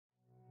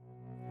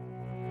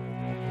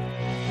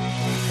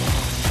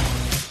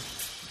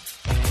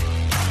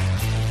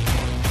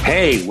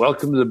Hey,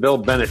 welcome to the Bill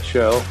Bennett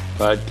Show,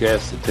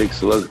 podcast that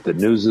takes a look at the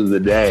news of the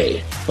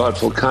day.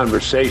 Thoughtful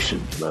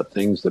conversations about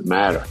things that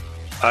matter.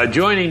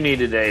 Joining me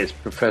today is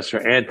Professor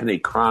Anthony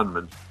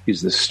Kronman.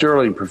 He's the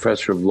Sterling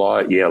Professor of Law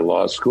at Yale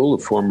Law School, a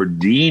former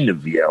Dean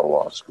of Yale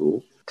Law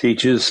School.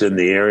 Teaches in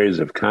the areas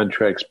of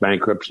contracts,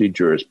 bankruptcy,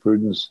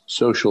 jurisprudence,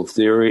 social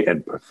theory,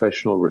 and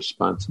professional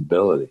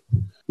responsibility.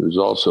 He was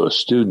also a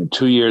student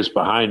 2 years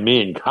behind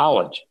me in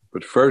college.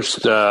 But first,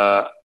 these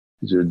are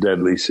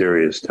deadly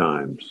serious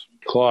times.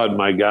 Claude,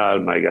 my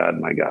God.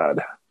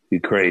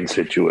 Ukraine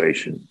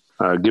situation.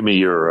 Give me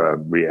your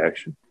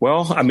reaction.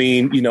 Well, I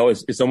mean,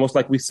 it's almost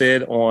like we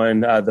said on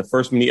the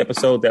first mini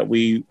episode that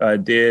we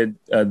did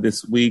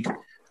this week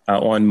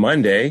on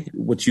Monday.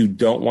 What you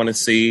don't want to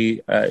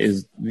see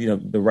is,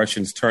 the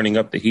Russians turning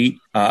up the heat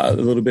a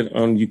little bit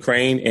on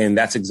Ukraine. And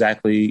that's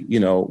exactly,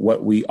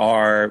 what we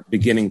are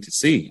beginning to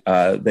see.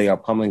 They are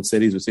pummeling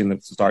cities. We're seeing them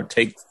start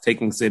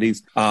taking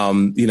cities.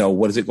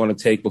 What is it going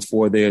to take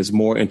before there's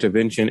more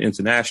intervention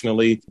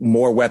internationally,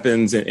 more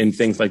weapons and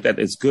things like that?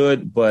 It's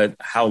good, but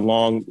how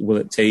long will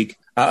it take?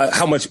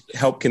 How much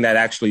help can that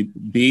actually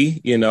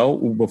be,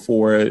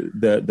 before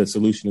the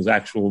solution is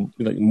actual,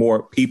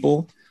 more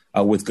people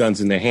with guns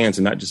in their hands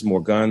and not just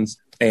more guns.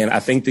 And I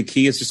think the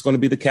key is just going to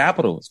be the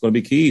capital. It's going to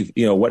be key,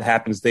 what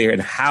happens there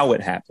and how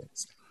it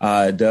happens.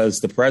 Does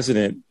the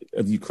president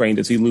of Ukraine,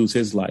 does he lose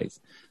his life?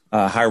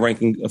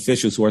 High-ranking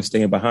officials who are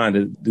staying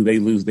behind, do they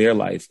lose their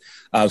life?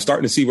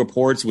 Starting to see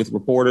reports with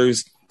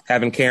reporters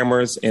having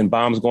cameras and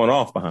bombs going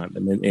off behind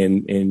them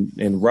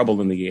and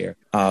rubble in the air.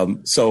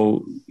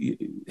 So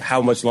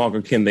how much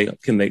longer can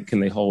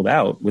they hold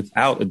out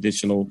without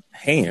additional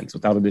hands,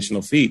 without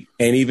additional feet?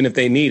 And even if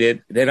they need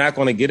it, they're not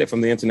going to get it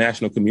from the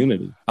international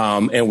community.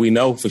 And we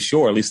know for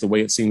sure, at least the way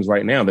it seems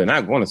right now, they're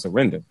not going to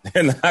surrender.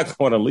 They're not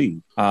going to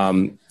leave.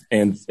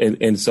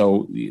 And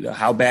so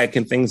how bad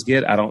can things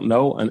get? I don't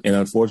know. And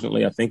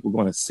unfortunately, I think we're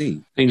going to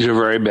see. Things are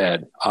very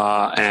bad.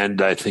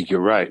 And I think you're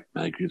right.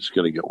 I think it's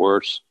going to get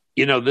worse.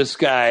 This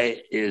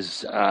guy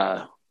is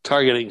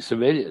targeting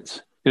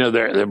civilians.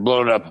 They're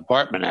blowing up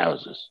apartment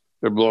houses.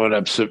 They're blowing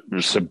up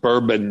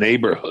suburban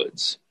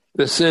neighborhoods.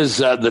 This is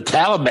the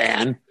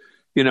Taliban.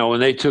 When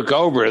they took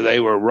over, they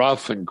were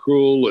rough and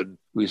cruel, and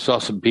we saw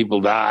some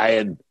people die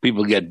and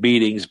people get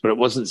beatings, but it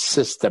wasn't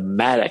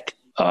systematic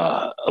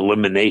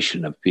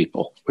elimination of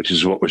people, which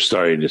is what we're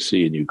starting to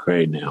see in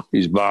Ukraine now.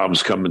 These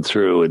bombs coming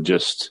through and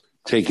just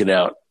taking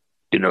out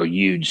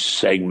huge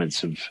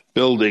segments of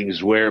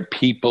buildings where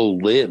people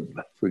live,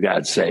 for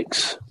God's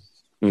sakes.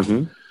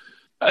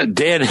 Mm-hmm.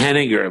 Dan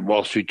Henninger at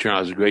Wall Street Journal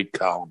has a great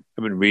column.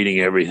 I've been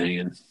reading everything.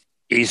 And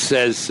he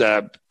says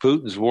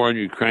Putin's war in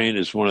Ukraine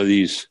is one of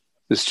these,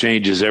 this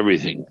changes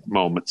everything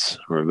moments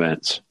or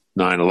events.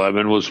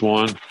 9/11 was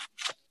one,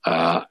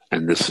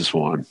 and this is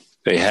one.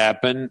 They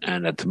happen,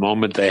 and at the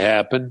moment they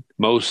happen,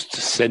 most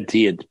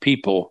sentient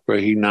people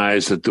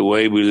recognize that the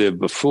way we lived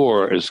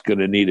before is going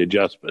to need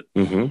adjustment.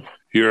 Mm-hmm.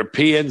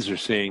 Europeans are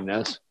seeing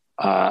this.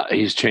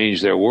 He's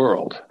changed their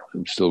world.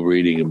 I'm still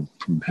reading him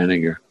from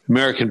Henninger.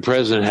 American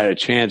president had a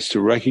chance to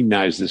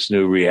recognize this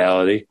new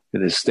reality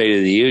in his State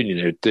of the Union.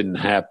 It didn't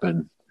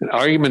happen. An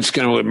argument's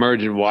going to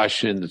emerge in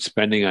Washington that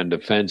spending on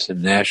defense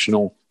and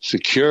national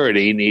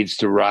security needs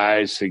to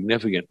rise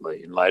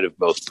significantly in light of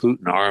both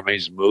Putin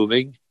armies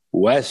moving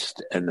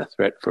west and the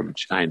threat from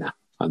China.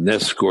 On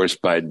this, of course,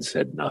 Biden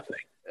said nothing.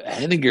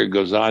 Henninger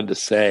goes on to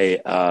say,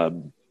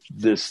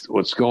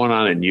 what's going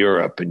on in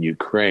Europe and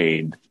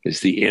Ukraine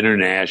is the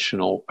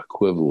international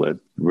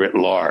equivalent, writ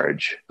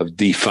large, of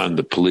defund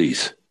the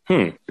police.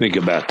 Think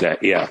about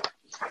that, yeah.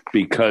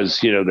 Because,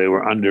 they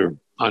were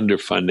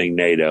underfunding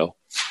NATO.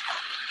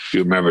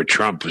 You remember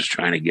Trump was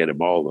trying to get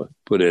them all to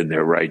put in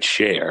their right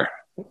share.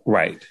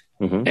 Right.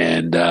 Mm-hmm.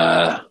 And,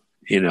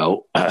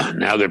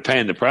 now they're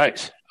paying the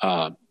price.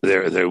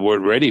 They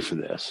weren't ready for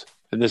this.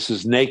 And this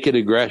is naked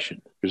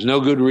aggression. There's no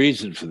good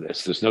reason for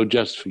this. There's no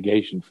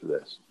justification for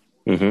this.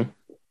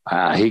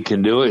 Mm-hmm. He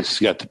can do it. He's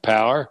got the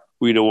power.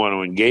 We don't want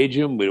to engage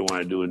him. We don't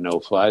want to do a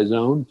no-fly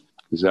zone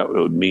because that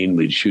would mean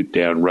we'd shoot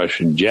down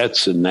Russian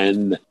jets and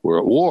then we're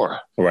at war.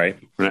 Right.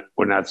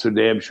 We're not so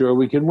damn sure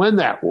we can win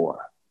that war,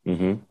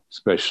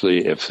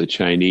 especially if the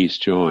Chinese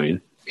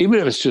join. Even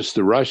if it's just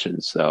the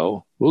Russians,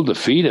 though, we'll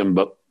defeat them,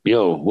 but,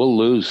 we'll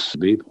lose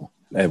people.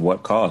 At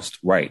what cost?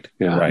 Right.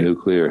 Yeah, right.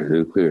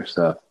 Nuclear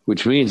stuff,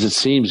 which means it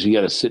seems you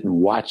got to sit and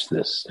watch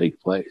this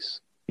take place.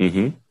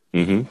 Mm-hmm.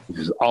 Mm-hmm. Which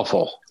is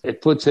awful.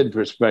 It puts in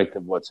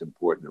perspective what's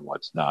important and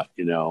what's not,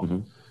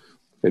 Mm-hmm.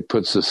 It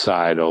puts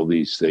aside all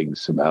these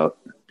things about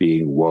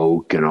being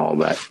woke and all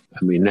that.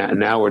 I mean,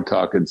 now we're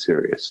talking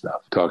serious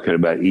stuff, talking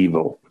about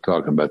evil,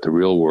 talking about the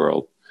real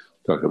world,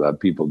 talking about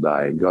people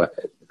dying. Go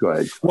ahead.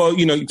 Well,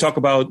 you talk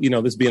about,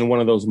 this being one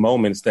of those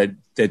moments that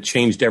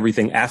changed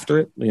everything after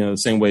it, the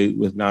same way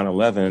with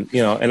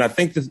 9/11, and I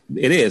think that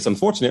it is.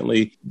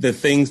 Unfortunately, the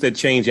things that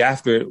change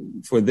after it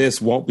for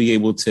this we won't be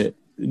able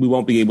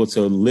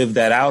to live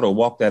that out or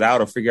walk that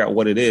out or figure out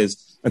what it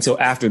is until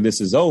after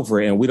this is over.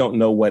 And we don't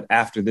know what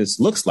after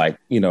this looks like,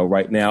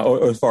 right now,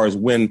 or as far as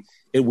when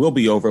it will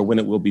be over when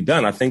it will be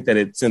done. I think that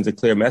it sends a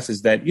clear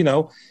message that,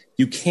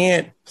 you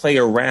can't play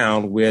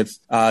around with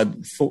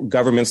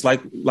governments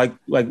like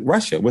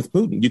Russia with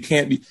Putin. You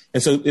can't be.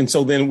 And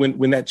so then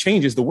when that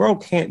changes, the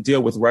world can't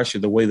deal with Russia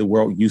the way the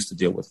world used to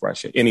deal with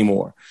Russia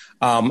anymore.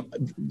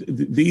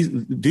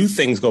 These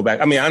things go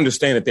back. I mean, I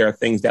understand that there are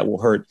things that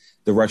will hurt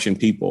the Russian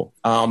people,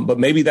 but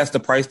maybe that's the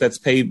price that's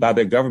paid by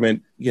their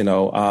government,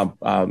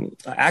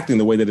 acting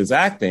the way that it's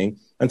acting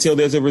until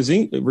there's a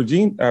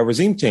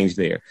regime change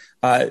there.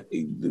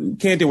 Can't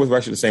deal with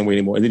Russia the same way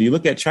anymore. And then you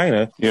look at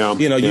China, you've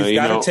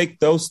got to take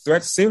those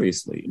threats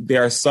seriously.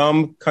 There are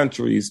some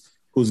countries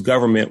whose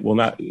government will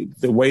not,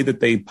 the way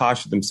that they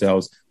posture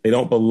themselves, they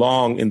don't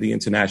belong in the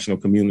international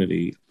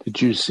community.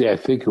 Did you see, I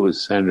think it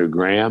was Senator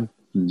Graham,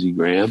 Lindsey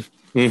Graham,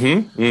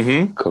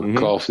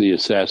 call for the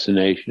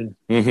assassination.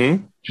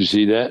 Did you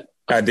see that?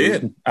 I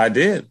did.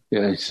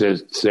 Yeah, he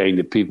says, saying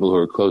to people who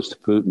are close to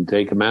Putin,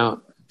 take him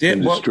out.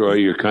 And destroy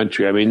your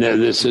country. I mean,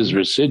 this is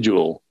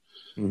residual.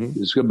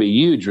 There's going to be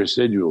huge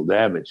residual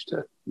damage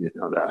to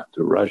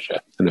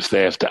Russia, and if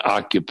they have to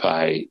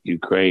occupy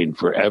Ukraine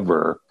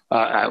forever,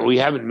 we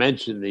haven't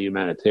mentioned the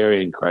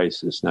humanitarian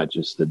crisis, not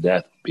just the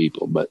death of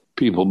people, but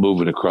people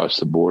moving across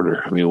the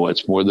border. I mean,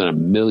 what's more than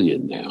 1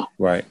 million now?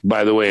 Right.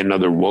 By the way,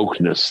 another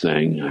wokeness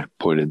thing. I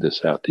pointed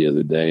this out the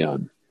other day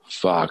on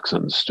Fox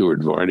on the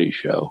Stuart Varney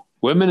show.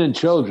 Women and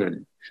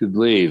children should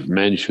leave,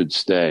 men should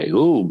stay.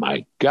 Oh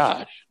my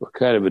gosh, what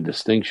kind of a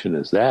distinction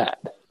is that?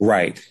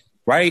 Right.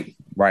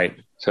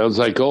 Sounds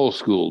like old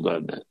school,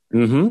 doesn't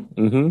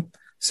it?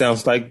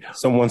 Sounds like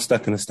someone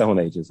stuck in the Stone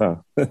Ages, huh?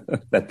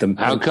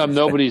 How come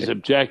nobody's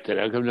objected?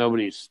 How come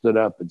nobody stood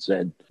up and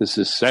said, this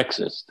is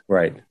sexist?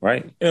 Right.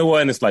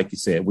 And it's like you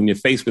said, when you're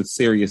faced with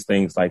serious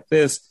things like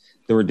this,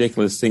 the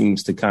ridiculous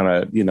seems to kind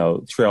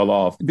of, trail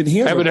off. But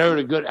here, haven't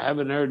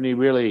heard any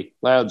really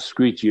loud,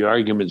 screechy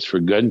arguments for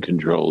gun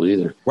control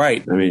either.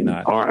 Right. I mean,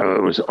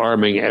 it was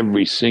arming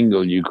every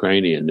single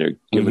Ukrainian. They're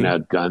giving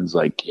out guns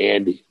like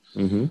candy.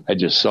 I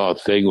just saw a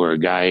thing where a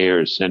guy here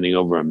is sending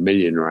over 1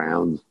 million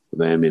rounds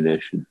of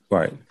ammunition.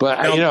 Right. But,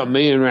 1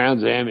 million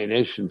rounds of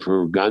ammunition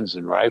for guns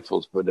and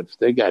rifles. But if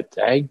they got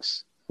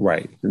tanks,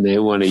 right, and they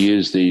want to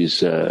use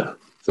these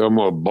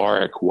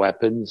thermobaric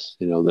weapons,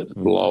 that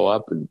blow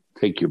up and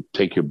take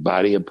your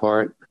body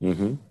apart.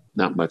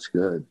 Not much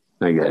good.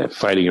 I got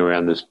fighting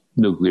around this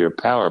nuclear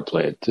power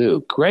plant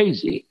too.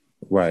 Crazy.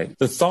 Right.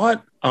 The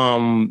thought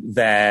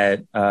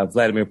that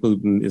Vladimir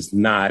Putin is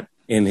not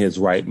in his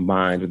right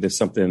mind, or there's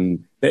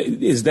something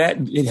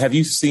have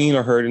you seen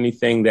or heard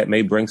anything that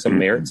may bring some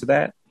merit to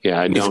that?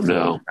 Yeah, I don't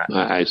know.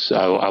 I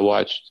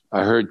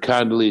heard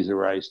Condoleezza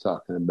Rice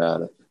talking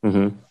about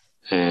it.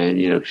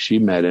 And, she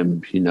met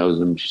him. She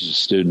knows him. She's a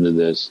student of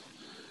this.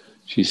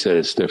 She said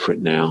it's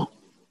different now.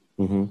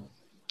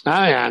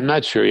 I'm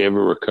not sure he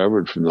ever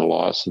recovered from the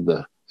loss of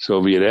the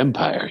Soviet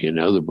Empire,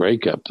 the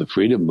breakup, the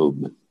freedom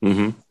movement.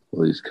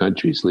 All these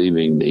countries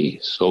leaving the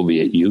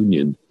Soviet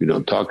Union. We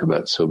don't talk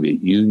about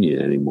Soviet Union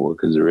anymore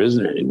because there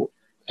isn't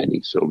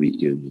any Soviet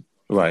Union.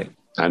 Right.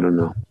 I don't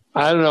know.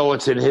 I don't know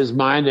what's in his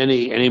mind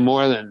any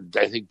more than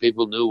I think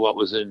people knew what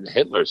was in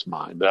Hitler's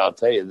mind. But I'll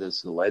tell you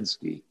this,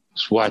 Zelensky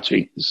was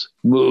watching his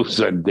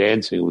moves on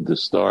Dancing with the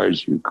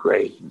Stars,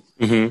 Ukraine.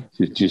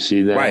 Did you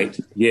see that? Right.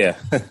 Yeah.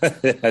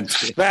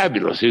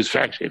 Fabulous. He was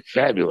actually a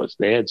fabulous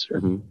dancer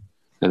and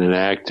an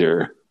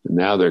actor. And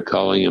now they're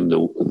calling him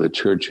the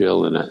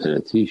Churchill in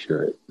a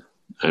T-shirt.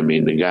 I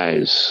mean, the guy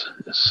is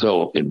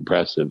so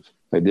impressive.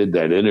 I did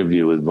that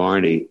interview with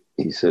Varney.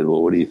 He said,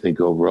 well, what do you think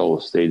overall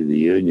of State of the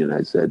Union?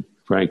 I said,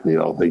 frankly,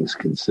 all things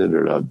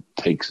considered, I'd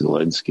take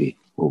Zelensky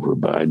over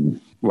Biden.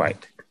 Right.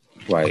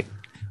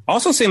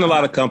 Also seeing a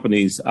lot of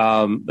companies.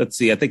 Let's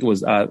see. I think it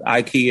was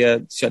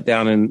IKEA shut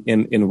down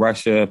in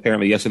Russia.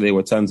 Apparently yesterday there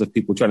were tons of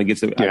people trying to get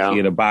to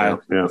IKEA to buy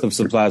some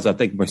supplies. I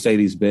think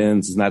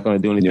Mercedes-Benz is not going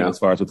to do anything as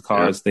far as with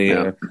cars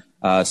there.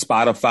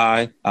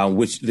 Spotify,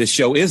 which this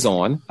show is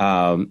on,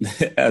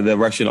 the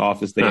Russian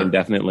office there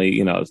indefinitely,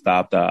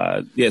 stopped.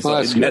 That's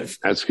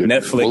good.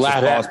 Netflix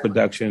paused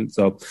production.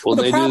 So will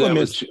they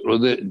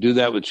do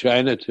that with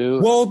China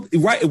too? Well,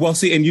 right. Well,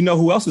 see, and you know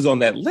who else is on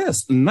that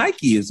list?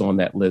 Nike is on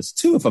that list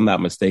too, if I'm not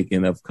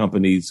mistaken, of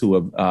companies who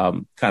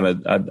have kind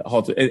of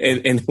halted.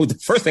 And the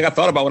first thing I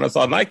thought about when I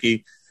saw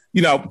Nike,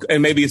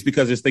 and maybe it's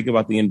because it's thinking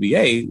about the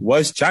NBA,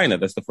 was China.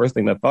 That's the first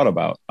thing I thought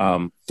about.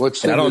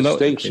 What's the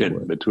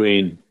distinction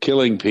between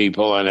killing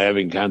people and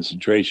having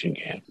concentration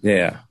camps?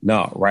 Yeah,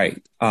 no, right.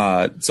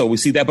 So we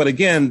see that. But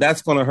again,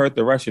 that's going to hurt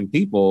the Russian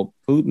people.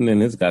 Putin and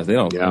his guys, they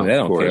don't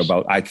care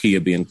about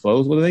IKEA being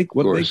closed. What do they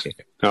care?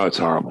 No, it's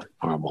horrible.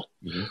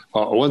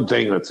 One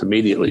thing that's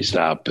immediately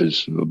stopped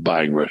is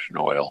buying Russian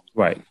oil.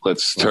 Right.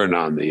 Let's turn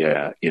on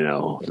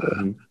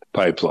the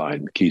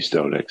pipeline,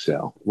 Keystone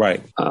XL.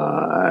 Right.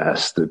 A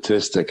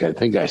statistic I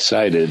think I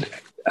cited,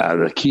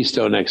 the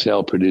Keystone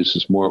XL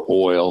produces more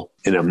oil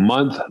in a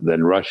month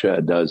than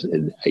Russia does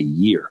in a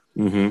year.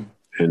 And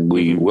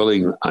we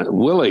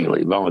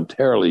willingly,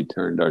 voluntarily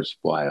turned our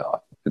supply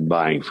off and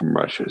buying from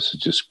Russia. It's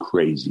just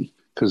crazy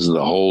because of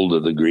the hold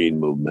of the green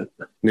movement.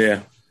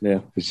 Yeah.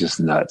 It's just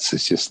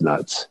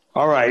nuts.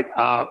 All right.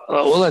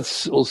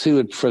 We'll see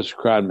what Professor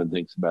Kronman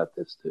thinks about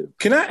this too.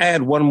 Can I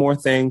add one more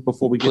thing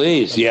before we get?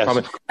 Please,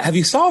 yes. Have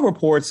you saw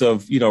reports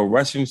of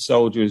Russian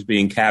soldiers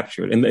being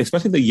captured, and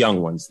especially the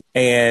young ones,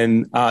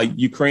 and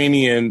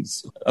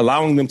Ukrainians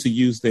allowing them to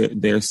use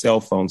their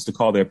cell phones to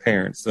call their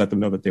parents to let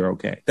them know that they're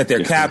okay, that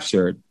they're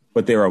captured,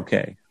 but they're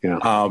okay.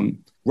 Yeah.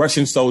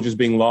 Russian soldiers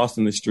being lost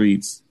in the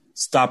streets,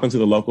 stopping to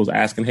the locals,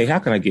 asking, "Hey, how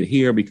can I get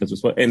here?"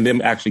 And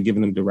them actually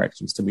giving them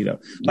directions to meet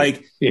up.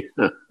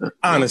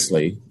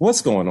 Honestly,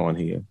 what's going on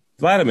here?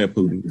 Vladimir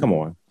Putin, come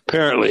on.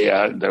 Apparently,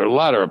 there are a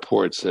lot of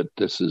reports that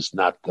this is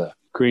not the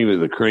cream of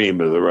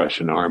the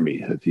Russian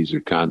army, that these are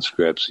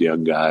conscripts,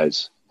 young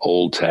guys,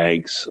 old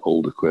tanks,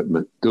 old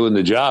equipment, doing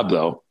the job,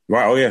 though.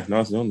 Right. Oh, yeah. No,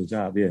 it's doing the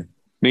job, yeah.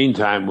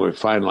 Meantime, we're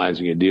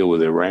finalizing a deal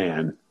with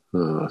Iran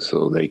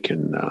so they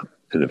can,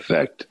 in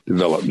effect,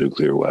 develop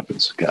nuclear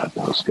weapons. God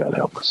knows, God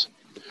help us.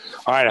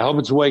 All right, I hope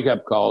it's a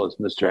wake-up call, as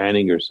Mr.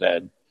 Anninger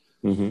said,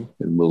 and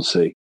we'll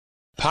see.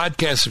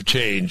 Podcasts have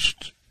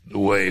changed the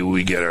way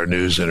we get our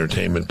news,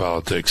 entertainment,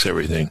 politics,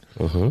 everything.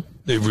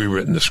 They've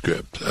rewritten the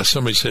script.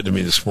 Somebody said to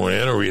me this morning,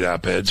 I don't read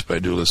op-eds, but I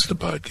do listen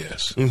to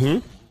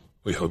podcasts.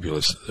 We hope you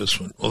listen to this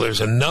one. Well, there's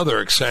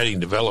another exciting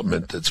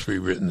development that's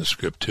rewritten the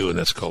script, too, and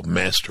that's called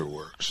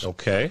Masterworks.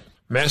 Okay.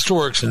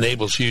 Masterworks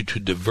enables you to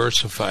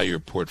diversify your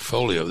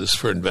portfolio. This is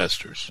for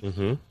investors.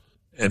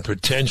 And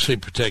potentially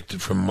protect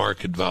it from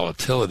market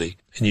volatility.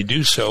 And you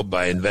do so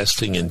by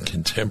investing in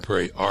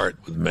contemporary art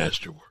with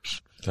Masterworks.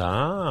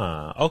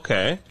 Ah,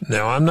 okay.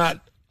 Now, I'm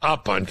not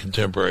up on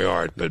contemporary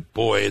art, but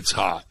boy, it's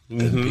hot,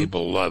 and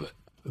people love it.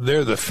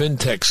 They're the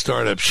fintech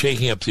startup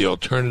shaking up the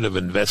alternative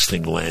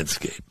investing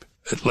landscape.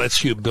 It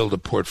lets you build a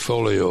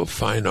portfolio of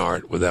fine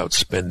art without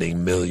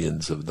spending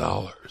millions of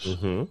dollars.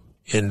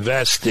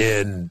 Invest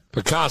in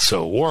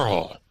Picasso,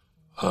 Warhol.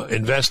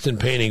 Invest in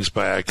paintings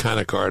by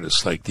iconic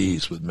artists like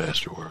these with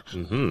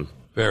Masterworks.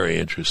 Very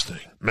interesting.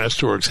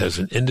 Masterworks has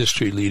an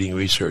industry-leading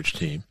research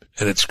team,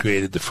 and it's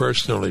created the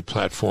first and only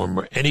platform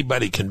where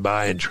anybody can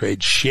buy and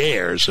trade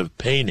shares of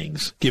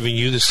paintings, giving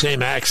you the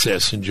same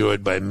access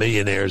enjoyed by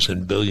millionaires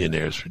and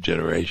billionaires for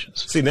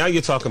generations. See, now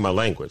you're talking my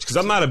language, because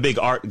I'm not a big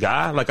art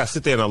guy. Like, I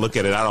sit there and I look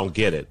at it, I don't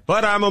get it.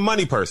 But I'm a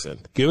money person.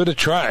 Give it a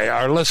try.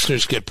 Our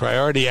listeners get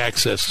priority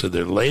access to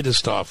their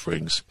latest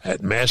offerings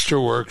at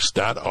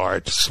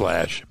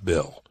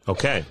masterworks.art/bill.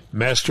 Okay.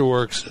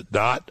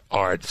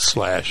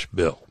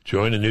 Masterworks.art/bill.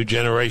 Join a new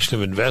generation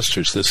of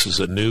investors. This is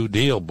a new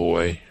deal,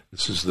 boy.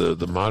 This is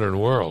the modern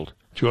world.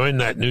 Join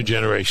that new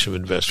generation of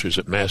investors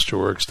at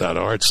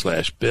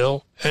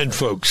masterworks.art/bill. And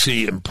folks,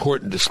 see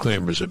important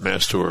disclaimers at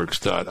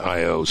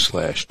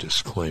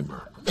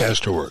masterworks.io/disclaimer.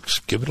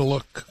 Masterworks. Give it a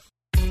look.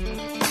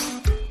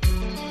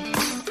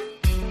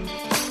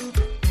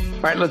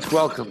 All right, let's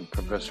welcome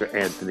Professor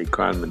Anthony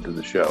Kronman to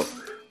the show.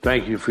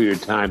 Thank you for your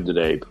time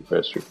today,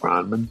 Professor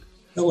Kronman.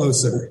 Hello,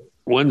 sir.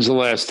 When's the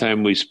last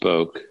time we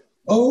spoke?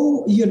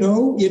 Oh,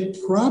 it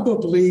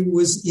probably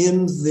was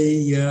in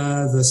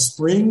the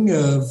spring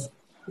of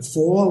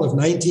fall of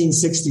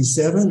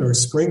 1967 or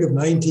spring of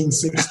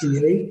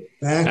 1968,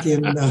 back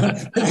in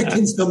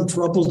some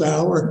troubled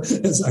hour,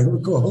 as I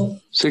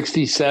recall.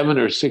 67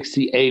 or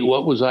 68.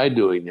 What was I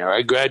doing there?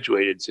 I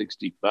graduated in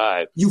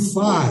 65. You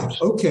five.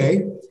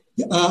 Okay.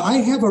 I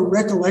have a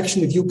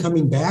recollection of you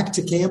coming back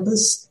to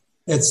campus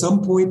at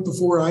some point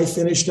before I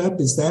finished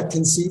up. Is that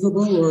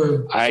conceivable?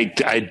 Or I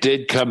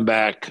did come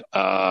back.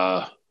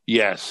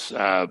 Yes.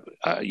 I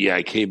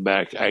came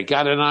back. I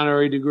got an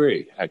honorary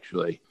degree,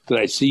 actually. Did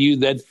I see you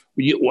then?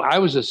 I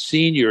was a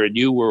senior and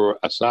you were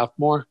a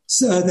sophomore?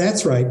 So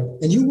that's right.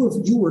 And you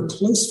were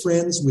close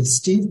friends with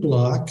Steve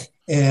Block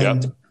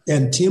and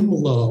Tim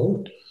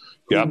Lowe,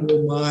 who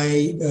were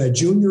my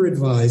junior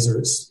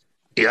advisors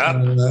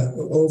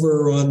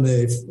over on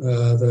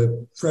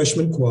the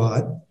freshman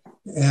quad.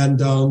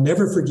 And I'll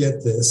never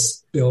forget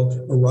this,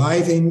 Bill,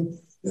 arriving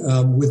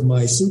with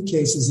my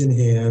suitcases in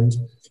hand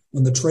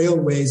on the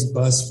Trailways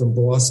bus from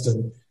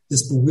Boston,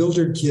 this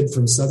bewildered kid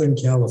from Southern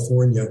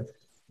California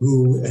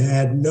who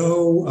had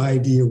no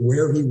idea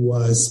where he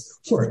was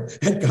or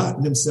had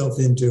gotten himself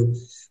into,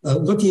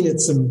 looking at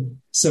some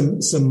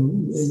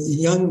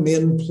young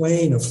men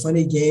playing a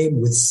funny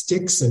game with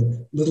sticks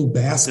and little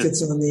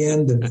baskets on the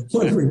end and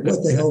wondering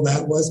what the hell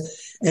that was,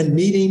 and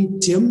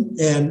meeting Tim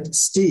and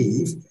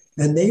Steve.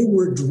 And they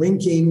were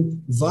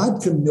drinking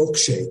vodka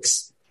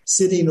milkshakes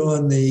sitting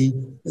on the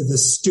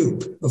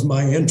stoop of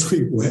my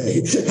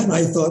entryway. And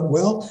I thought,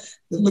 well,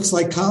 it looks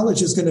like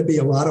college is going to be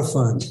a lot of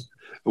fun.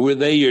 Were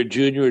they your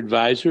junior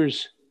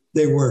advisors?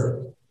 They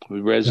were.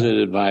 Resident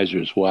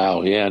advisors.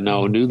 Wow. Yeah,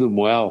 no, knew them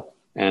well.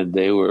 And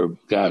they were,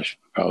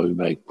 probably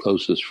my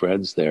closest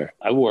friends there.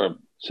 I wore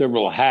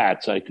several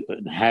hats. I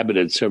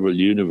inhabited several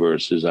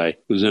universes. I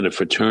was in a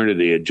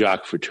fraternity, a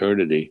jock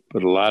fraternity,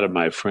 but a lot of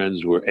my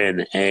friends were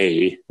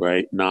NA,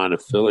 right?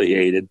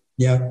 Non-affiliated.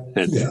 Yeah.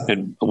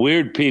 And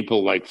weird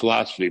people like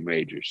philosophy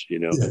majors,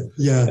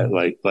 Yeah.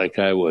 Like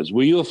I was.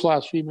 Were you a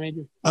philosophy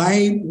major?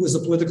 I was a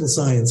political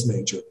science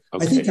major.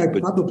 Okay, I think I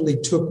probably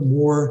took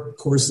more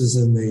courses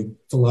in the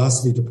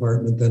philosophy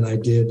department than I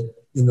did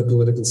in the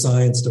political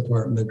science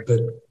department, but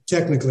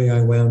technically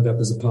I wound up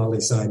as a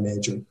poli-sci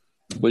major.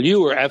 Well,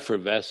 you were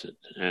effervescent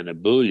and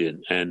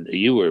ebullient, and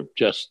you were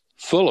just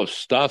full of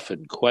stuff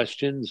and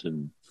questions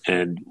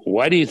and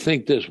why do you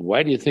think this?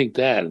 Why do you think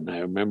that? And I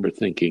remember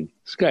thinking,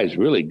 this guy's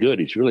really good.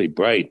 He's really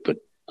bright, but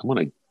I want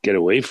to get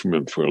away from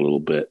him for a little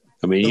bit.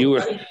 I mean, you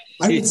were...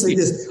 I would say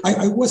this.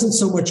 I wasn't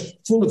so much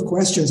full of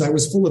questions. I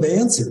was full of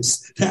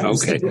answers. That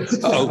was the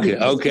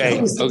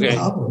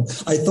problem.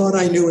 I thought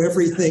I knew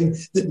everything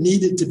that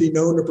needed to be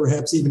known or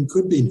perhaps even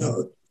could be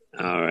known.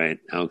 All right.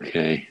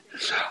 Okay.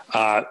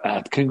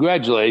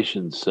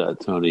 Congratulations,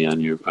 Tony,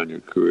 on your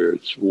career.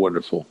 It's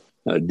wonderful.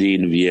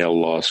 Dean of Yale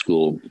Law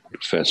School,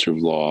 professor of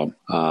law.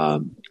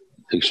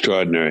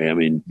 Extraordinary. I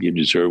mean, you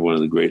deserve one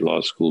of the great law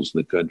schools in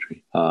the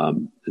country.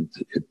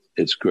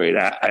 It's great.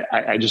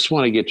 I just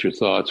want to get your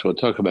thoughts. We'll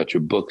talk about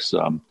your book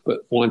some, but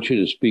I want you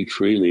to speak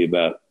freely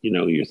about,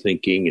 your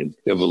thinking and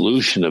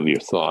evolution of your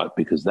thought,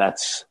 because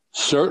that's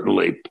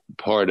certainly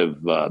part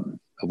of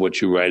what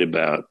you write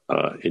about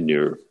in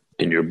your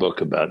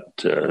book about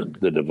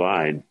the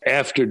divine.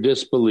 After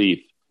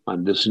disbelief,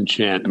 on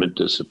disenchantment,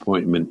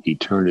 disappointment,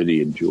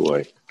 eternity, and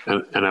joy.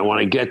 And I want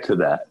to get to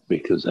that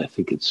because I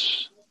think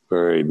it's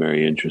very,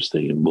 very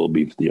interesting and will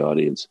be for the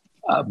audience.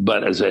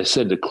 But as I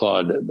said to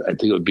Claude, I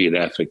think it would be an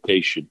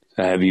affectation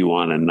to have you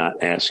on and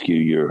not ask you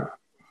your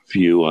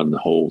view on the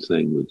whole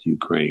thing with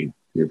Ukraine,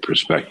 your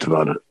perspective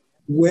on it.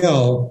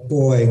 Well,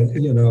 boy,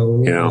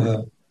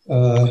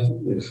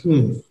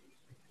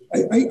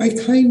 I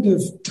kind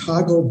of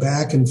toggle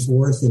back and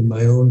forth in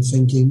my own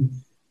thinking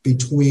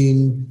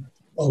between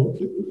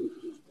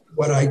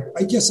what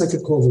I guess I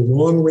could call the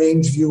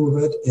long-range view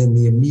of it and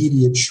the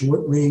immediate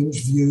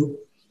short-range view.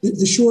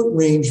 The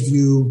short-range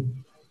view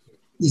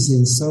is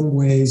in some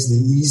ways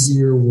the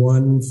easier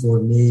one for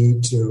me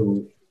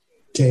to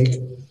take.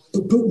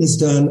 But Putin's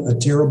done a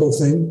terrible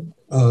thing,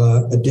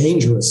 a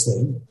dangerous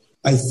thing.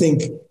 I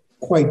think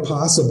quite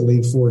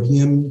possibly for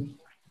him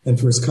and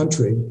for his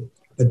country,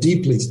 a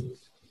deeply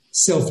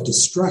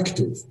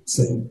self-destructive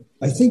thing.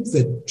 I think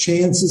the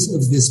chances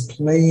of this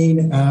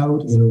playing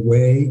out in a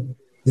way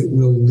that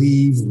will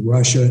leave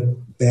Russia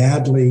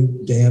badly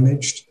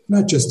damaged,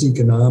 not just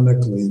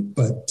economically,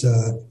 but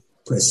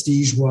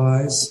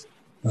prestige-wise,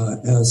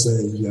 as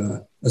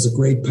a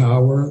great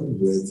power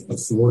with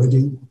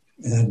authority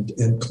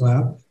and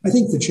clout. I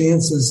think the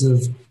chances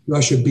of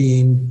Russia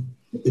being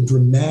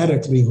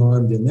dramatically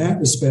harmed in that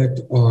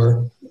respect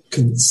are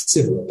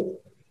considerable.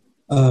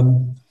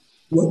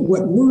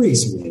 What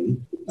worries me,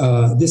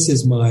 this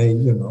is my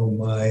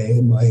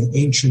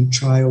ancient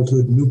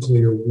childhood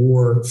nuclear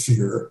war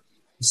fear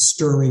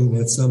stirring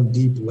at some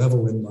deep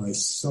level in my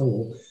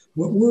soul.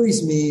 What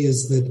worries me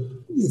is that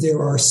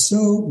there are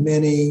so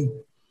many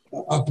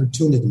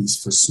opportunities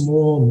for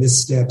small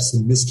missteps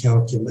and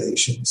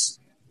miscalculations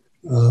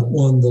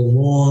on the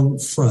long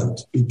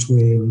front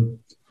between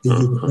the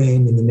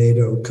Ukraine and the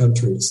NATO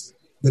countries,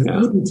 that it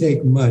wouldn't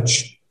take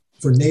much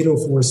for NATO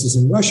forces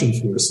and Russian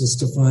forces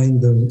to find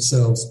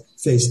themselves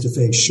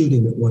face-to-face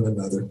shooting at one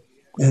another.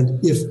 And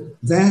if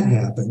that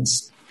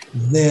happens,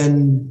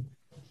 then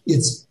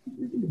it's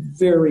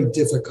very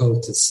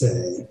difficult to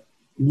say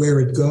where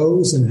it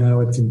goes and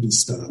how it can be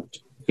stopped.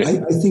 I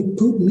think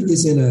Putin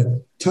is in a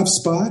tough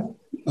spot.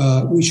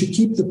 We should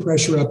keep the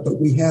pressure up, but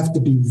we have to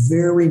be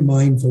very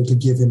mindful to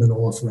give him an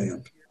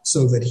off-ramp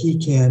so that he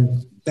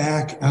can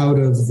back out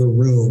of the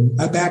room,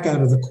 back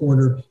out of the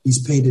corner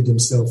he's painted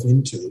himself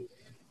into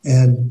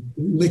and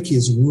lick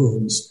his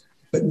wounds,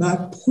 but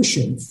not push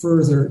him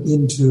further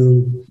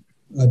into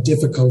a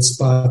difficult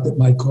spot that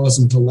might cause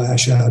him to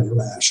lash out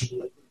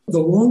irrationally. The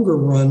longer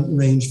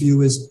range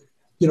view is,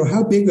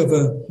 how big of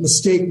a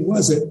mistake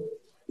was it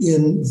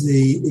in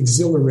the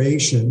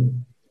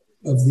exhilaration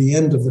of the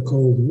end of the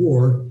Cold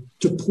War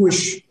to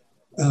push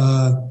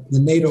the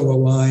NATO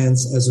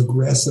alliance as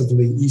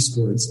aggressively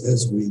eastwards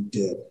as we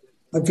did?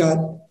 I've got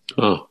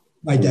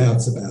my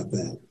doubts about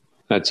that.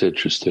 That's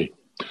interesting.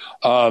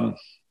 Do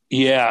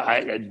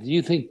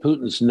you think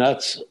Putin's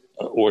nuts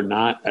or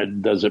not?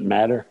 Does it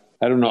matter?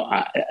 I don't know.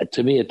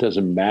 To me, it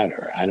doesn't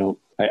matter.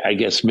 I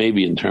guess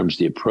maybe in terms of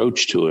the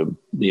approach to him,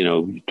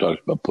 you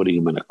talked about putting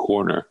him in a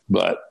corner,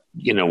 but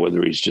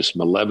whether he's just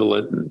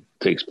malevolent and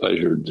takes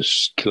pleasure in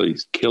just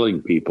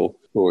killing people,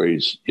 or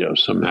he's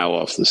somehow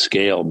off the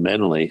scale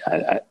mentally,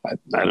 I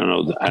don't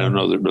know. I don't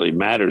know that really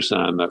matters,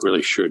 and I'm not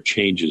really sure it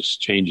changes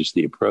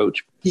the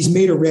approach. He's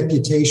made a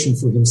reputation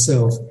for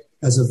himself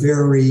as a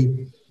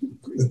very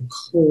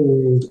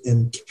cold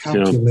and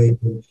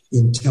calculating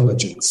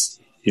intelligence.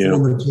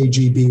 Former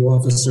KGB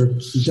officer.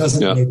 He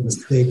doesn't make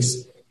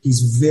mistakes.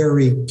 He's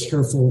very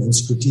careful and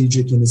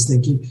strategic in his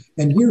thinking.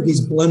 And here he's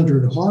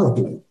blundered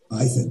horribly,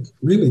 I think,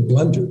 really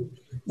blundered.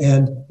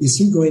 And is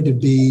he going to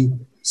be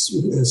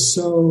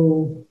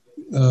so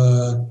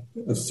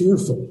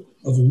fearful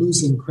of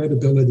losing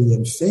credibility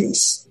and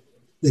face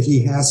that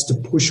he has to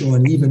push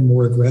on even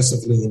more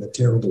aggressively in a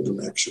terrible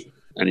direction?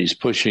 And he's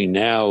pushing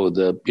now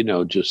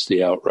just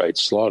the outright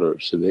slaughter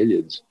of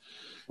civilians.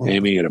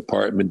 aiming at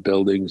apartment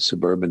buildings,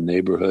 suburban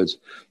neighborhoods.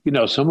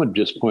 Someone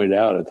just pointed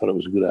out, I thought it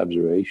was a good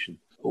observation,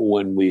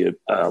 when we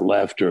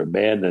left or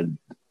abandoned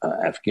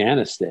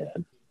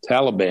Afghanistan,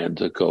 Taliban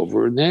took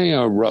over, and they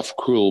are a rough,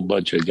 cruel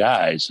bunch of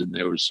guys. And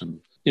there was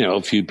some,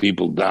 a few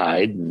people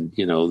died, and,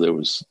 there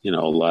was, a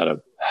lot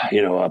of,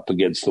 up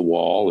against the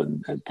wall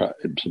and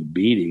some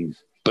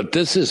beatings. But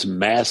this is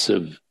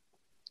massive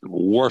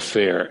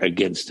warfare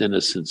against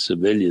innocent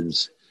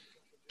civilians,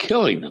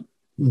 killing them.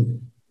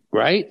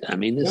 Right? I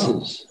mean, this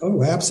is.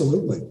 Oh,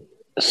 absolutely.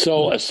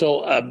 So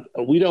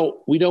we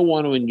don't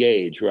want to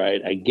engage,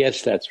 right? I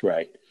guess that's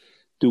right.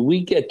 Do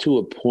we get to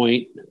a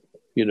point?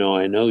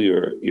 I know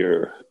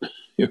you're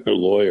a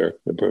lawyer,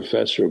 a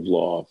professor of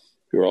law.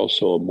 You're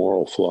also a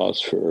moral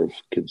philosopher of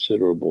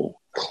considerable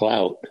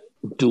clout.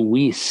 Do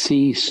we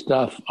see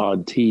stuff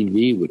on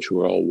TV, which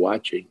we're all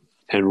watching,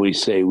 and we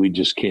say we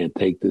just can't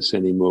take this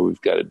anymore?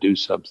 We've got to do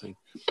something.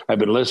 I've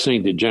been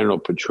listening to General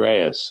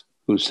Petraeus,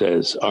 who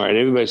says, all right,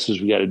 everybody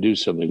says we got to do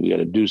something. We got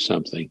to do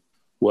something.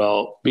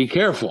 Well, be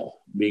careful,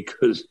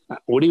 because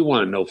what do you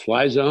want? A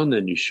no-fly zone?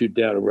 Then you shoot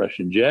down a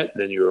Russian jet,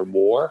 then you're in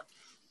war.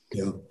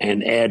 Yeah.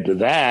 And add to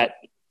that,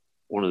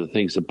 one of the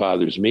things that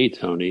bothers me,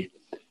 Tony,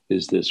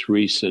 is this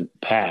recent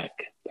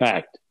pact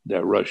that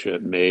Russia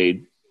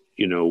made,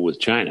 with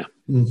China.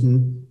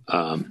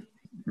 Mm-hmm.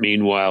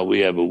 Meanwhile, we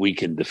have a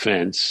weakened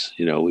defense.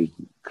 We've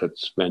cut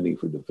spending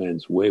for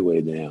defense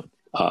way down.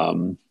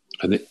 I'm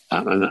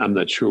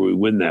not sure we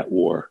win that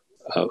war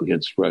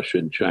against Russia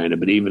and China,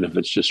 but even if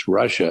it's just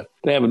Russia,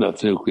 they have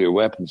enough nuclear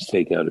weapons to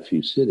take out a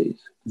few cities.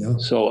 Yeah.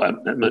 So I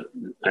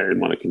didn't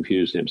want to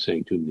confuse them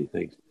saying too many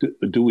things.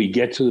 Do we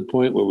get to the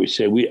point where we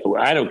say,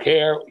 I don't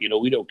care,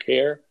 we don't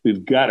care.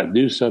 We've got to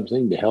do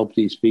something to help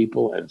these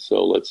people. And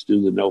so let's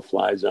do the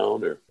no-fly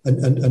zone. Or a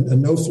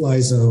no-fly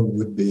zone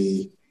would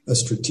be a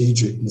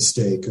strategic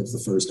mistake of the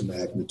first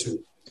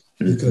magnitude,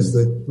 because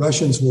the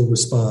Russians will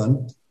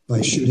respond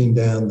by shooting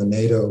down the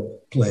NATO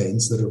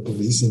planes that are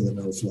policing the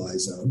no-fly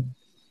zone.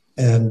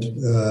 And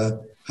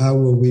how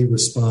will we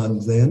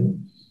respond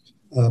then?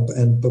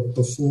 But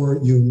before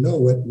you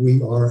know it,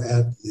 we are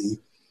at the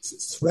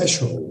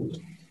threshold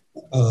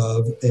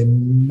of a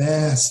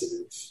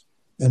massive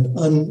and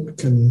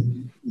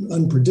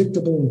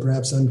unpredictable and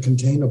perhaps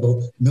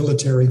uncontainable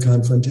military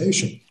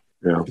confrontation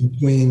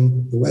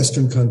between the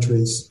Western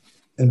countries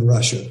and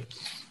Russia.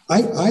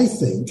 I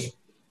think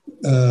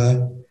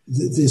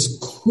this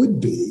could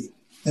be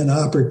an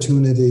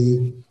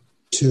opportunity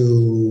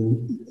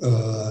to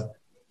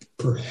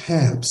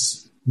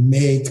perhaps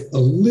make a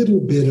little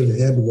bit of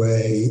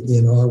headway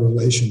in our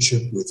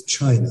relationship with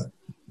China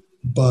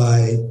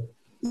by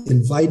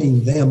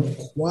inviting them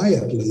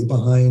quietly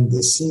behind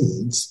the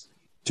scenes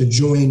to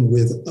join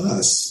with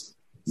us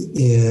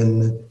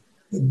in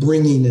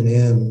bringing an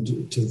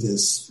end to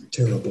this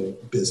terrible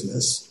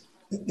business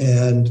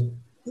and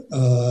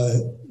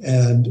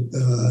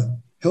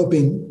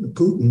helping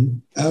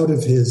Putin out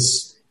of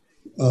his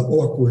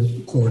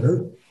awkward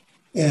corner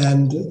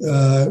and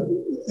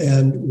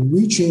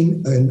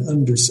reaching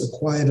a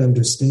quiet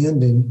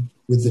understanding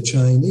with the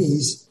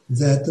Chinese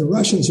that the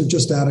Russians are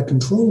just out of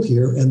control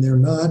here and they're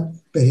not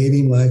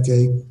behaving like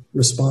a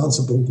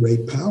responsible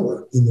great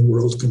power in the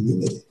world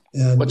community.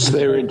 And what's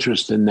their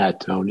interest in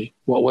that, Tony?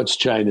 What's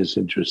China's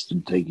interest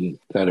in taking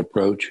that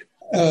approach?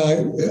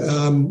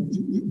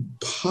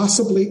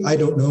 Possibly, I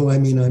don't know. I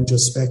mean, I'm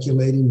just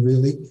speculating,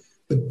 really,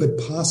 but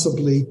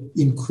possibly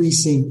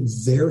increasing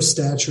their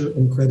stature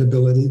and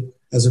credibility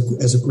as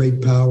a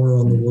great power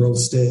on the world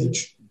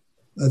stage.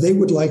 They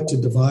would like to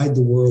divide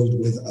the world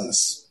with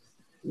us.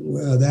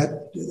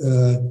 That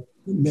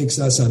makes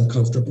us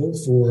uncomfortable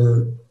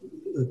for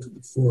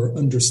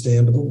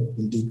understandable,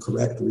 indeed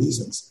correct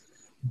reasons.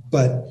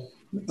 But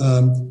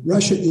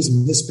Russia is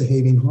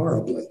misbehaving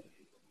horribly.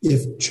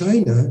 If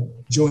China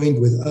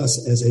joined with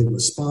us as a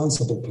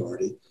responsible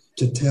party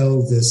to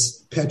tell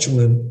this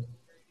petulant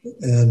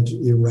and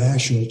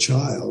irrational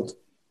child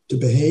to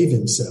behave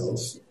himself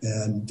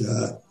and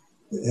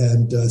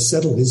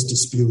settle his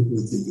dispute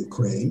with the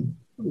Ukraine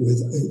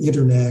with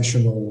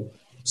international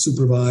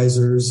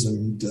supervisors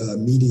and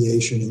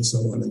mediation and so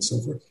on and so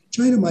forth.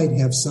 China might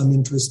have some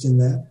interest in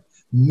that.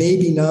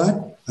 Maybe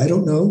not. I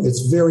don't know.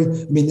 This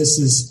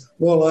is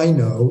all I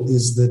know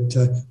is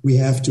that we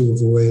have to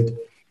avoid,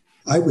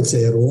 I would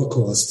say at all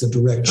costs, a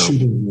direct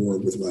shooting war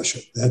with Russia.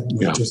 That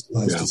just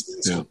lies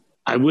disaster. Yeah.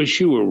 I wish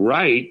you were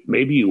right.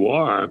 Maybe you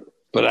are.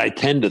 But I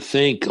tend to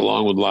think,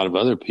 along with a lot of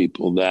other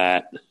people,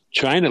 that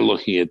China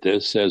looking at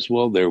this says,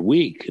 well, they're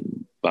weak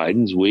and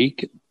Biden's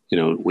weak.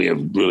 We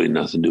have really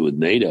nothing to do with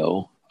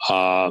NATO.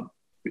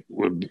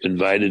 We're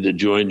invited to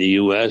join the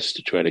U.S.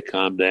 to try to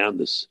calm down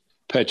this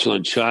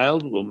petulant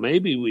child. Well,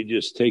 maybe we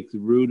just take the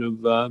route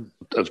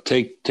of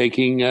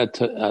taking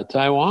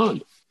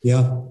Taiwan.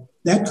 Yeah,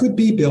 that could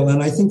be, Bill.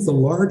 And I think the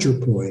larger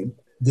point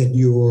that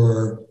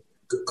you're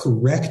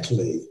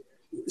correctly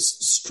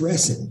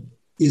stressing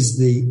is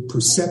the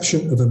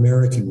perception of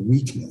American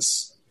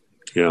weakness,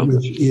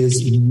 which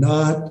is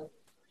not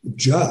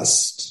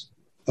just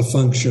a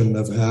function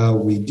of how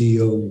we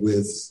deal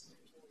with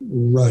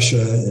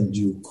Russia and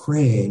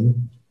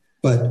Ukraine,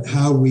 but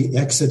how we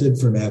exited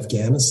from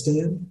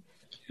Afghanistan,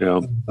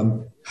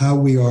 how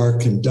we are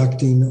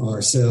conducting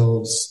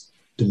ourselves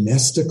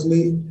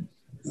domestically,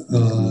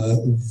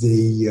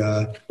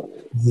 the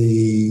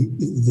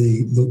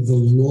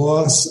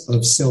loss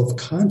of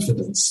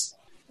self-confidence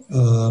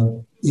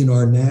in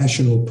our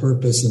national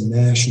purpose and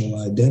national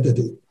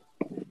identity,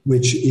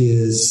 which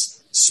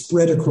is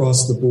spread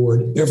across the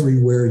board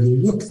everywhere you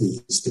look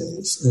these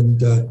days.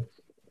 And,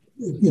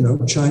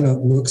 China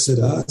looks at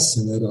us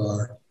and at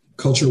our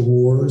culture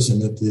wars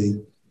and at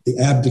the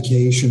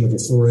abdication of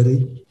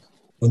authority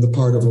on the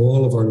part of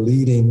all of our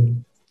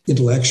leading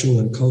intellectual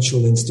and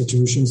cultural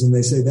institutions, and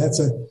they say that's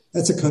a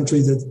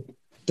country that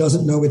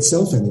doesn't know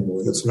itself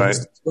anymore. That's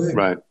lost its way.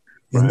 Right.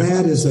 And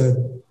that is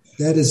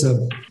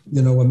a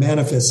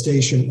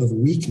manifestation of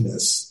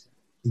weakness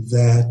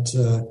that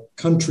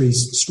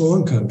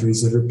strong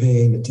countries that are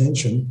paying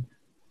attention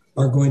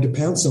are going to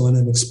pounce on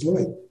and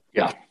exploit.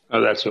 Yeah. Oh,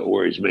 that's what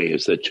worries me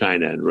is that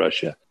China and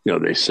Russia,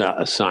 they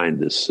signed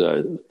this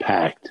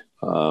pact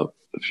a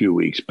few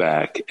weeks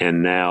back,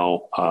 and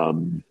now,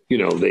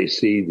 they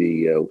see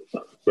the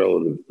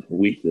relative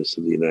weakness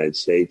of the United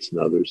States and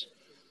others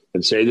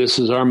and say, this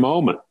is our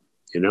moment,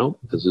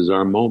 this is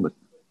our moment.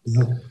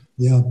 Yeah.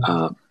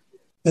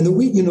 And the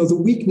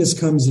weakness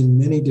comes in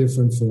many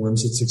different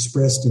forms. It's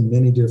expressed in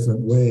many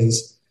different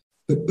ways,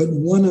 but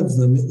one of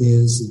them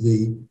is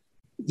the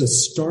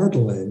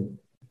startling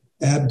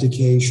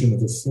abdication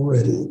of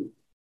authority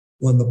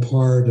on the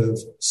part of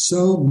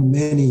so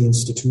many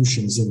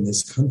institutions in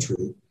this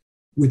country,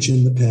 which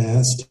in the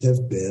past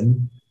have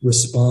been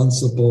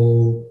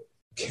responsible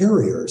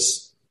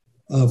carriers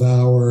of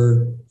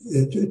our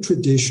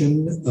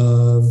tradition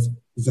of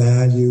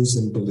values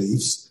and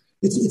beliefs.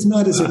 It's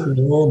not as if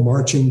we're all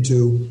marching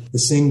to a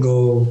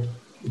single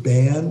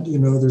band.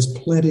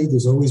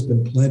 There's always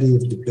been plenty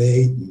of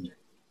debate and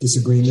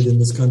disagreement in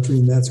this country,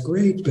 and that's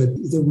great. But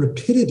the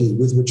rapidity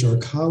with which our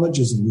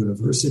colleges and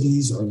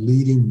universities, our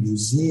leading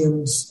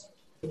museums,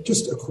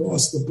 just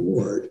across the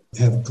board,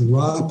 have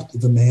dropped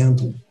the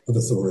mantle of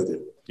authority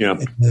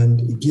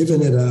and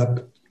given it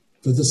up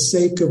for the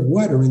sake of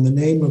what, or in the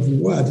name of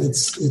what?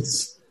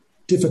 It's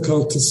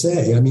difficult to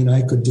say. I mean,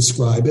 I could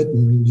describe it,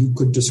 and you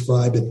could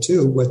describe it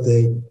too. What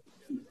they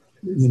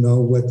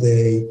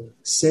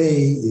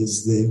say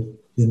is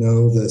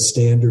the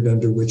standard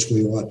under which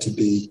we ought to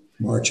be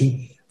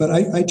marching. But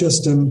I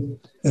just am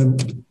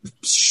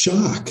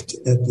shocked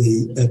at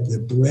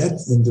the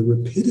breadth and the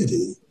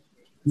rapidity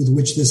with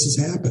which this has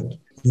happened.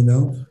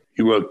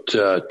 You wrote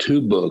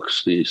 2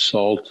 books: The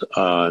Assault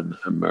on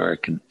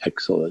American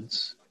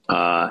Excellence,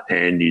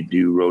 and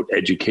you wrote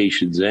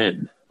Education's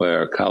End, where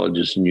our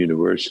colleges and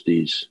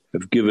universities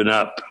have given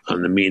up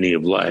on the meaning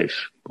of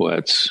life. Boy,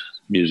 that's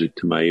music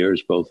to my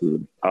ears, both of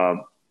them.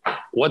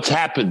 What's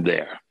happened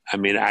there? I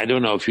mean, I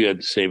don't know if you had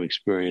the same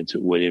experience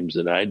at Williams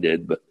that I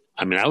did, but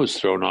I mean, I was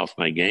thrown off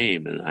my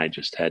game, and I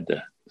just had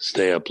to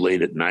stay up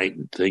late at night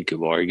and think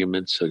of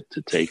arguments to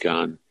take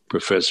on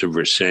Professor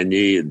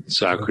Versenyi and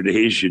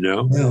Socrates, Yeah,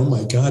 oh,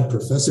 my God,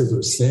 Professor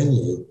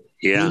Versenyi.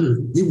 Yeah.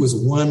 He was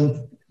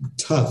one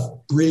tough,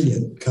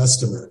 brilliant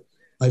customer.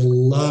 I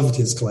loved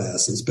his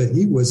classes, but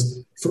he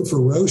was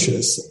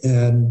ferocious,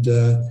 and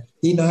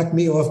he knocked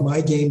me off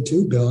my game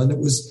too, Bill. And it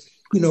was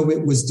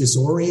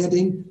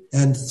disorienting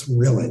and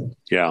thrilling.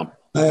 Yeah.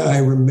 I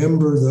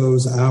remember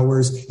those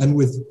hours, and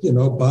with,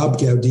 Bob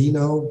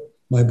Gaudino,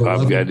 my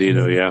beloved. Bob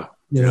Gaudino, yeah.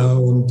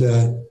 And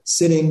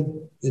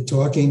sitting and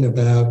talking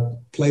about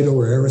Plato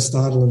or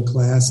Aristotle in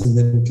class, and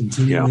then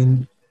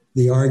continuing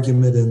the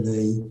argument in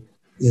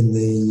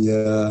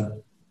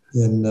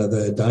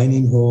the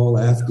dining hall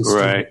after school,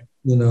 after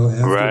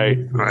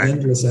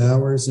endless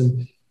hours.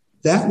 And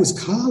that was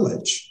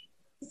college.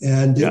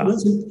 And it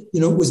wasn't,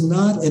 it was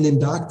not an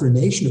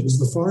indoctrination. It was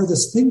the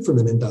farthest thing from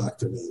an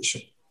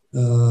indoctrination.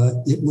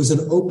 It was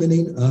an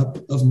opening up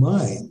of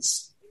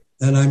minds.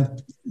 And I'm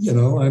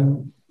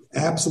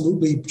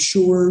absolutely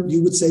sure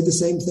you would say the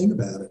same thing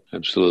about it.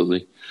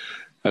 Absolutely.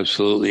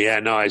 Yeah,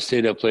 no, I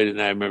stayed up late at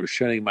night. I remember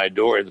shutting my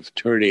door in the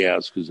fraternity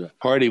house because a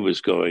party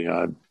was going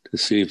on to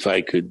see if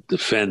I could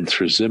defend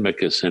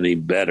Thrasymachus any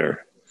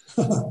better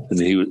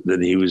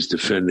than he was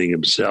defending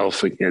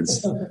himself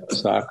against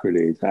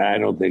Socrates. I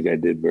don't think I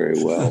did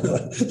very well.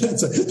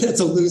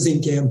 That's a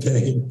losing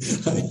campaign,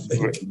 I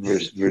think.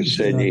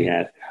 Versenyi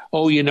had.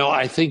 Oh,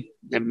 I think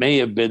it may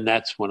have been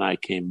that's when I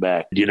came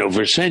back.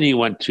 Versenyi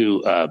went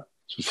to a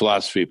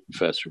philosophy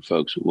professor,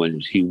 folks, when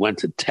he went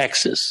to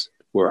Texas,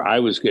 where I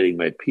was getting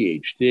my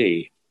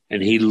PhD,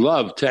 and he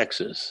loved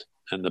Texas.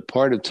 And the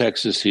part of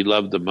Texas he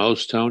loved the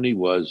most, Tony,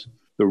 was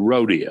the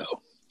rodeo.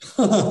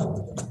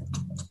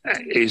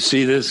 You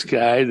see this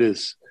guy,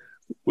 this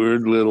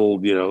weird little,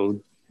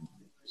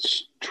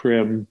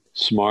 trim,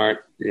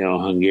 smart,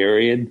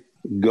 Hungarian,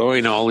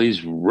 going to all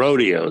these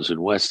rodeos in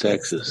West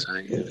Texas.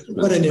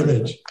 What an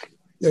image.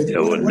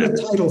 What a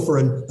title for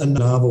a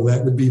novel.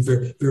 That would be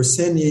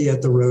Versenyi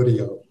at the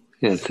rodeo.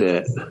 That's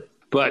it.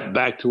 But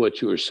back to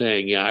what you were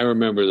saying. Yeah, I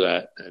remember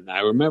that. And I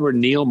remember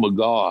Neil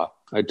McGaugh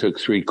I took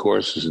 3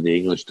 courses in the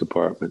English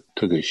department,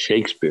 took a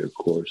Shakespeare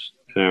course.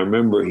 And I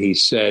remember he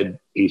said,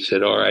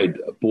 all right,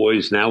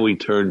 boys, now we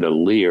turn to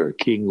Lear,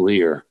 King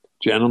Lear.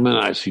 Gentlemen,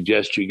 I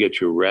suggest you get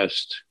your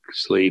rest,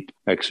 sleep,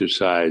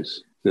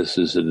 exercise. This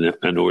is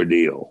an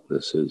ordeal.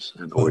 This is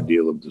an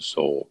ordeal of the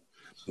soul.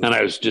 And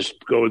I was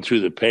just going through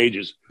the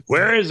pages.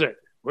 Where is it?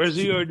 Where's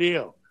the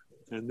ordeal?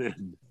 And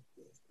then,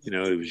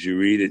 as you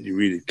read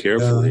it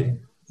carefully.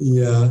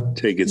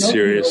 Take it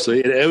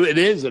seriously. It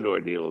is an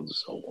ordeal of the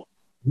soul.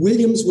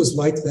 Williams was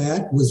like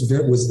that, was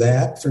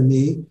that for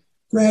me.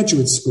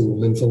 Graduate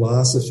school in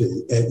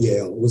philosophy at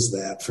Yale was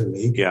that for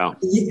me.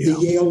 The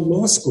Yale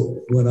Law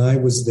School, when I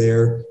was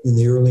there in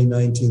the early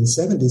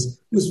 1970s,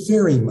 was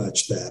very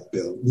much that,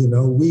 Bill.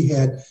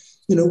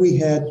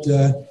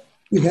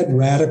 We had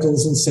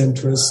radicals and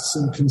centrists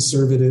and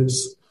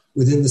conservatives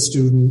within the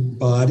student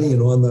body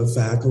and on the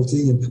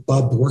faculty. And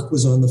Bob Bork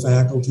was on the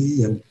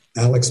faculty, and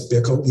Alex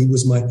Bickle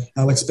was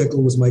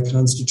my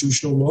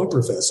constitutional law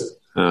professor.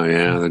 Oh,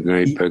 yeah, the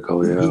great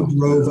Bickle, yeah. He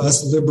drove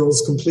us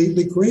liberals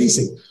completely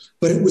crazy.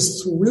 But it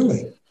was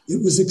thrilling.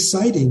 It was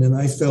exciting, and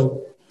I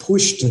felt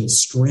pushed and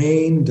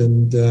strained,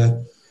 and,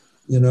 I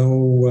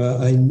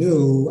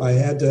knew I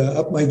had to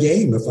up my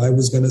game if I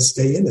was going to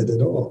stay in it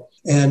at all.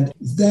 And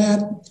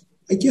that,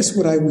 I guess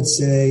what I would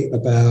say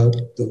about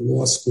the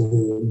law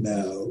school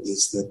now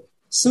is that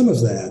some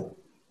of that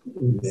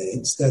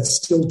remains. That's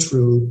still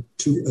true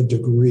to a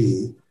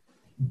degree,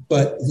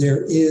 but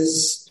there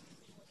is,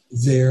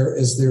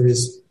 as there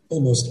is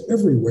almost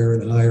everywhere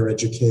in higher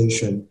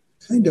education,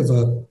 kind of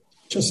I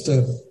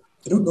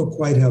don't know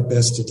quite how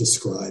best to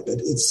describe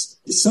it.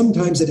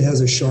 Sometimes it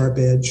has a sharp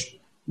edge.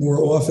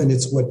 More often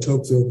it's what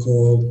Tocqueville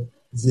called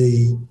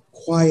the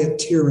quiet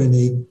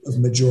tyranny of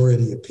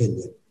majority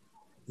opinion.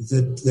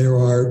 That there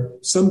are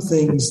some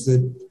things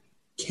that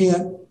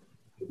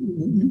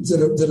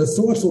a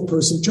thoughtful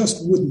person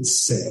just wouldn't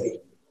say,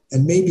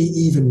 and maybe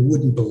even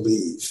wouldn't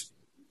believe.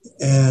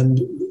 And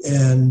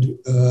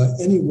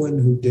anyone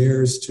who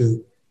dares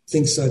to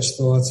think such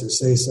thoughts or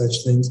say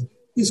such things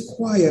is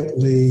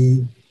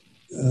quietly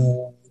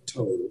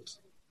told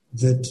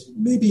that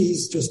maybe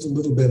he's just a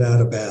little bit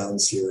out of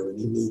bounds here and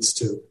he needs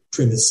to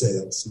trim his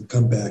sails and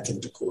come back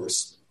into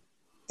course.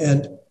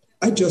 And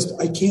I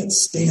can't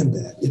stand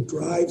that. It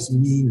drives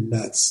me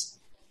nuts.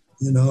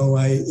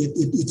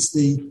 It's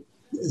the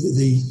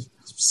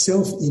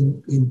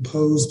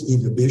self-imposed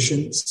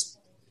inhibitions,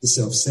 the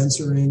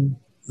self-censoring,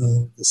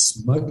 the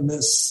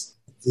smugness,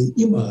 the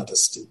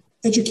immodesty.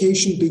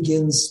 Education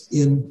begins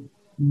in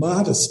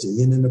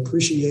modesty and an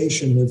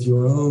appreciation of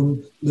your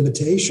own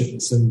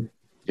limitations and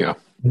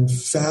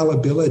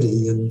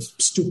fallibility and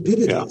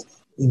stupidity,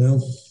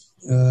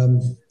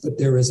 but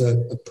there is a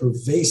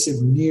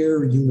pervasive,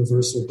 near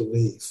universal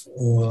belief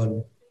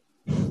on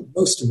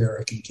most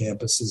American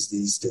campuses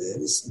these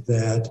days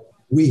that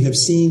we have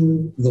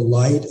seen the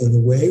light and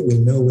the way, we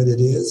know what it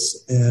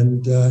is,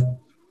 and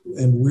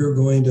we're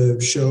going to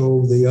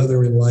show the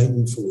other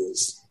enlightened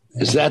fools.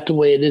 Is that the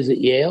way it is at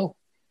Yale?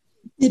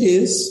 It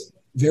is.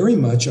 Very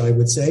much, I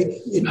would say.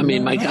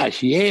 My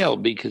gosh, Yale,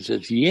 because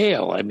it's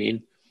Yale.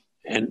 And,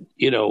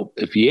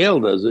 if Yale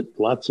does it,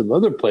 lots of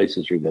other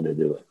places are going to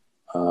do it.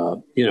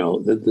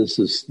 That this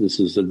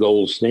is the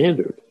gold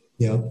standard.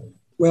 Yeah.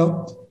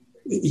 Well,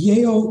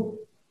 Yale,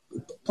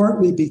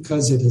 partly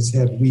because it has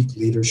had weak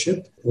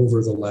leadership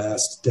over the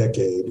last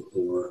decade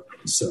or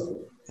so,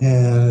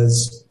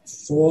 has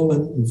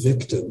fallen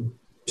victim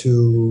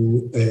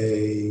to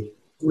a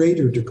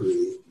greater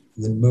degree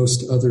than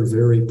most other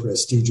very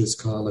prestigious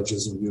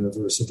colleges and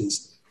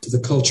universities to the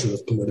culture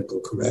of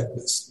political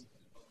correctness.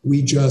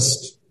 We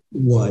just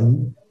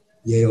won,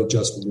 Yale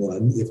just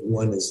won, if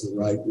one is the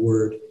right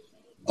word,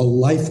 a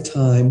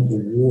lifetime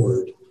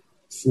award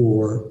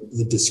for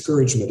the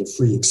discouragement of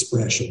free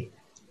expression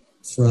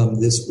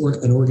from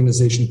an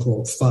organization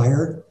called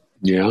FIRE.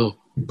 Yeah.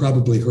 You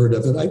probably heard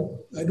of it. I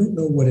don't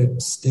know what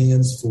it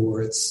stands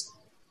for. It's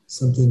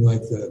something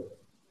like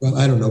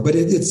I don't know, but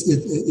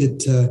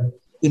it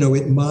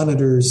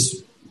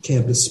monitors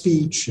campus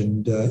speech,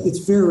 and it's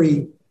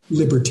very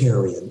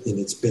libertarian in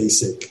its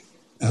basic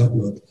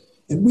outlook.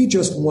 And we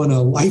just won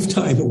a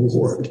lifetime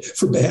award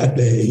for bad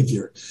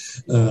behavior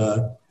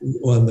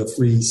on the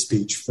free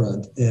speech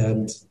front.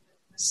 And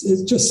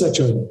it's just such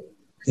an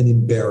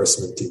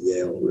embarrassment to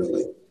Yale,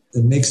 really.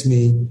 It makes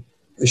me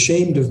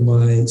ashamed of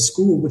my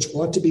school, which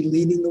ought to be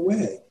leading the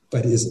way,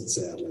 but isn't,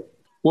 sadly.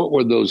 What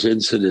were those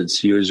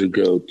incidents years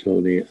ago,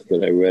 Tony,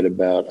 that I read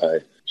about?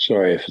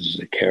 Sorry if it's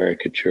a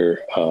caricature.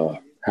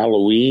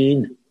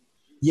 Halloween.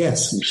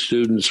 Yes. Some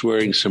students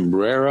wearing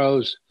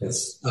sombreros.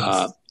 Yes.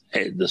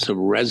 Some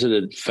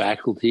resident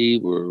faculty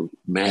were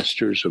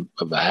masters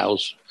of a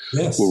house.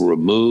 Yes. Were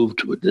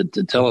removed.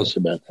 Tell us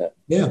about that.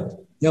 Yeah.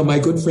 Yeah. My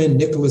good friend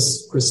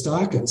Nicholas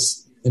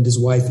Christakis and his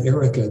wife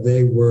Erica,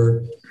 they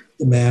were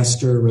the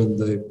master and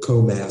the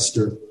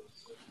co-master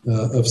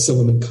of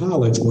Silliman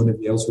College, one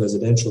of Yale's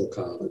residential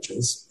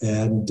colleges.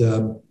 And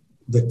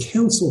the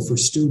Council for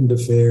Student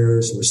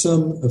Affairs, or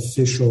some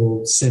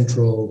official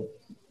central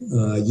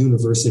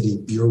university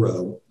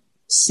bureau,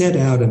 sent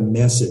out a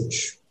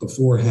message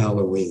before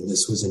Halloween.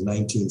 This was in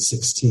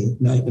 2016,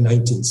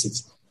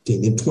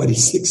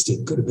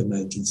 could have been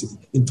 1916,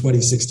 in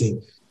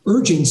 2016,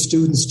 urging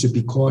students to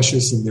be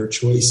cautious in their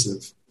choice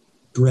of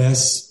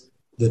dress,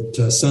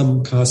 that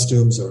some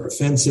costumes are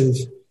offensive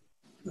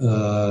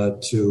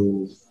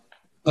to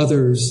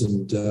others,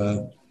 and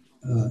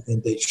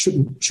they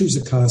shouldn't choose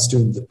a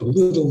costume that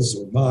belittles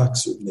or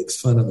mocks or makes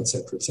fun of, et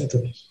cetera, et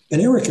cetera.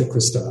 And Erica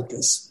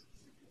Christakis,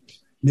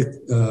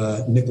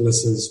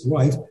 Nicholas's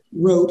wife,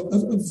 wrote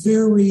a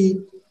very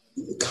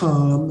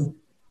calm,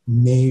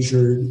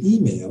 measured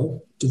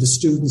email to the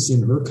students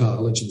in her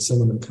college, in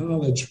Silliman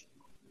College,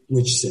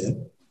 which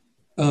said,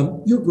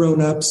 you're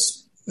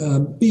grown-ups,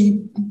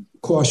 be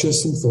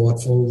cautious and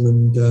thoughtful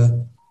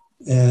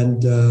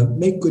and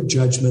make good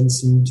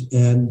judgments.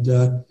 And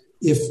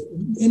if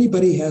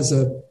anybody has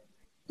a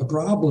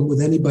problem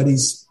with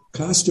anybody's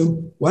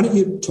costume, why don't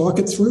you talk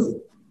it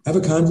through? Have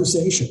a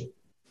conversation.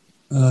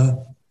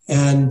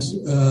 And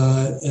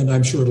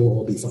I'm sure it'll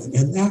all be fine.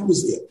 And that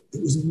was it.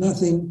 It was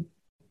nothing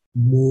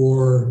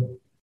more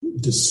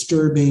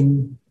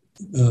disturbing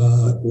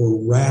or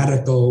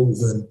radical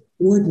than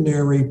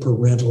ordinary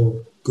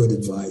parental good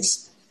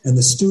advice. And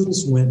the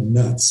students went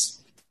nuts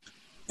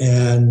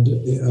and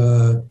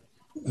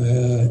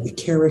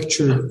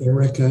caricatured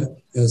Erica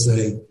as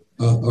an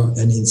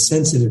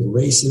insensitive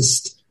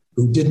racist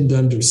who didn't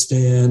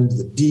understand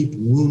the deep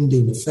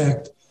wounding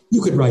effect.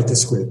 You could write the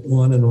script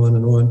on and on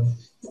and on.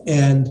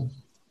 And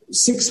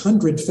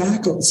 600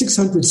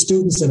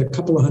 students and a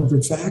couple of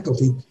hundred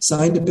faculty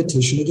signed a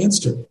petition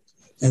against her.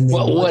 And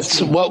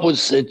what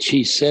was it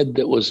she said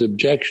that was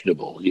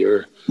objectionable?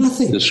 Your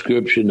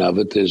description of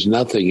it, there's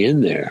nothing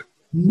in there.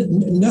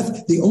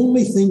 Nothing. The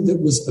only thing that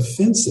was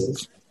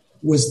offensive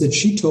was that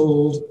she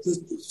told the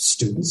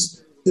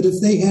students that if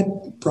they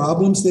had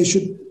problems, they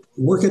should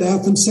work it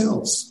out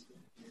themselves.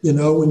 You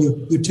know, when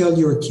you tell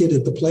your kid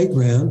at the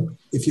playground,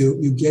 if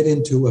you get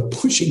into a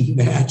pushing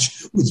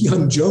match with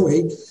young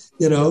Joey,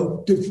 you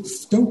know,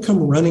 don't come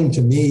running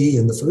to me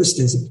in the first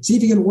instance. See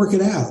if you can work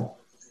it out.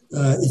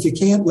 If you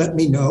can't, let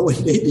me know,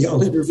 and maybe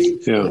I'll intervene.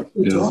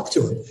 We'll talk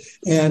to him.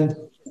 And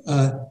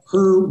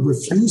her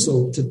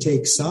refusal to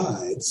take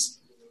sides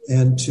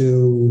and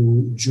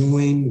to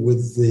join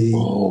with the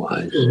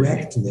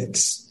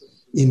correctniks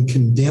in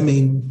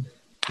condemning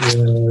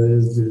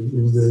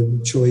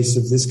the choice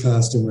of this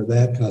costume or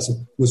that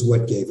costume was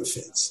what gave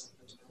offense.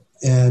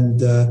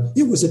 And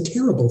it was a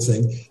terrible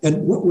thing.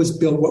 And what was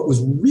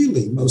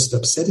really most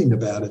upsetting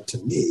about it to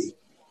me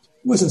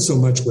wasn't so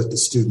much what the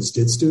students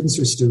did. Students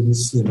are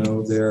students,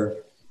 they're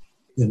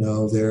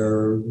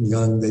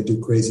young, they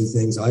do crazy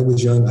things. I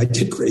was young, I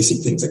did crazy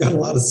things. I got a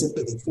lot of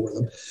sympathy for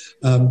them.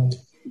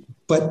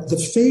 But the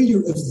failure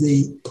of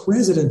the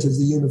president of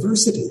the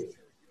university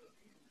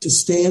to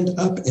stand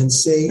up and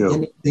say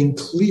anything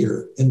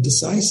clear and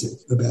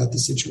decisive about the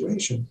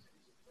situation,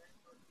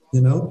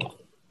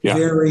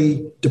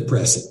 very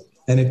depressing.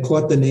 And it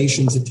caught the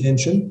nation's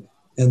attention,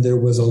 and there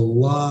was a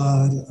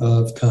lot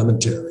of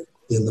commentary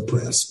in the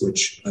press,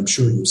 which I'm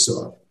sure you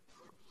saw.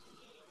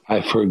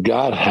 I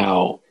forgot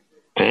how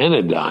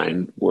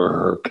anodyne were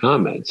her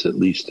comments, at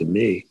least to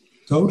me.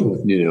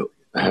 Totally.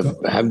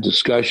 Have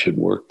discussion,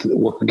 work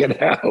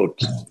it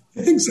out.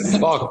 Exactly.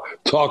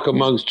 Talk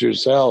amongst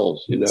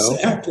yourselves,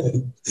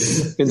 Exactly.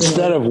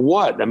 Instead of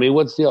what? I mean,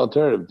 what's the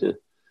alternative?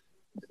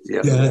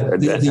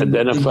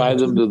 Identify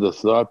them to the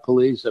thought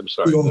police? I'm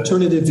sorry. The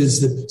alternative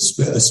is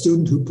that a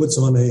student who puts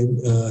on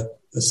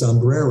a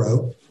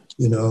sombrero,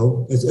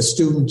 a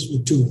student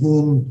to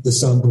whom the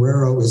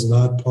sombrero is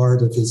not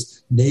part of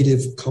his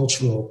native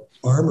cultural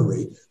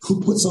armory, who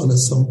puts on a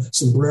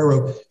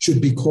sombrero should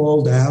be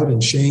called out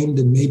and shamed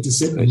and made to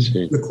sit in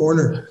the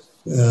corner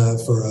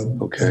for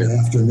an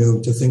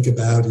afternoon to think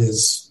about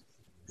his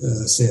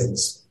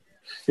sins.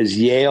 Is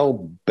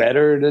Yale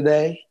better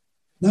today?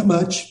 Not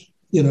much.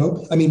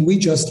 We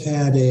just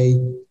had a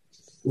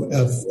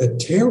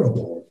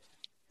terrible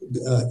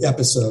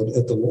episode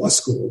at the law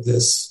school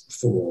this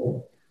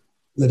fall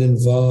that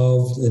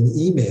involved an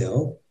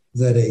email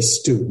that a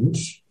student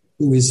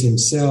who is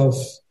himself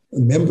a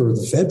member of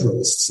the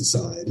Federalist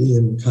Society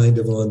and kind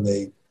of on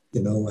the,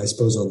 I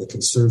suppose on the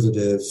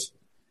conservative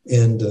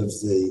end of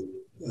the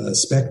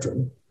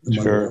spectrum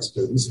among our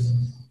students,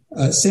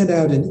 sent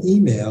out an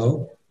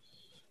email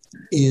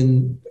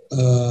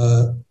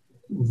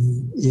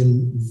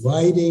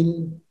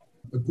inviting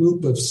a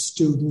group of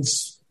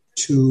students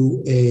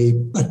to a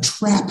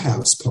trap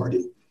house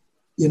party,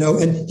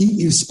 and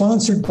he was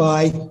sponsored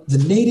by the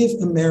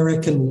Native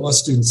American Law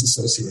Students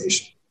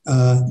Association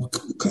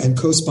and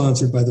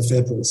co-sponsored by the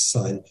Federalist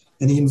Society.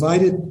 And he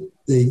invited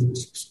the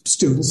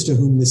students to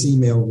whom this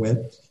email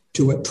went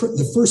to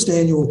the first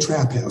annual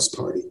trap house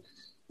party.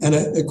 And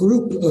a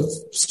group of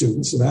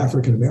students, of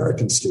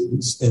African-American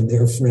students and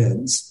their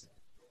friends,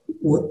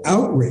 were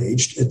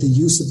outraged at the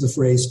use of the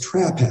phrase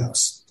trap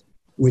house,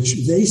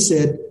 which they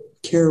said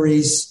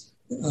carries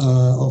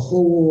a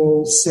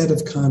whole set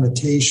of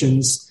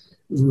connotations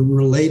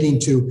relating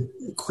to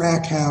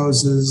crack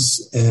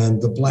houses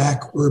and the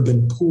black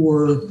urban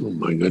poor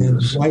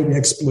and white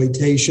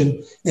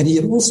exploitation. And he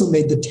had also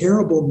made the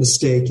terrible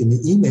mistake in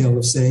the email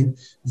of saying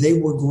they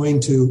were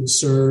going to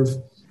serve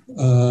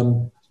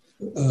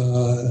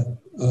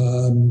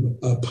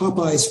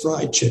Popeye's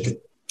fried chicken.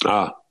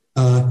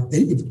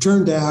 It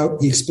turned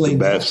out, he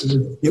explained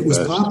it was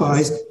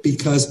Popeye's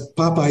because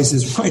Popeye's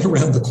is right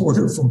around the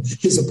corner from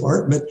his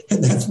apartment,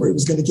 and that's where he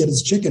was going to get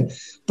his chicken.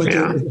 But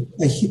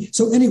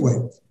so anyway,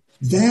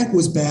 that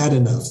was bad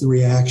enough, the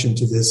reaction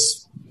to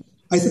this.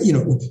 I think,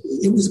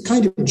 it was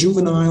kind of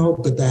juvenile,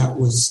 but that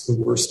was the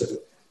worst of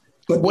it.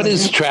 But what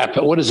is a trap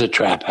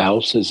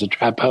house? Does a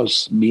trap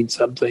house mean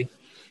something?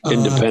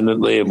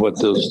 Independently of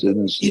what those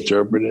students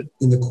interpreted?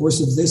 In the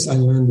course of this, I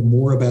learned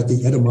more about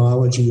the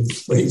etymology of the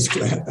phrase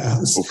trap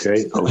house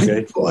than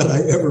I thought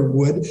I ever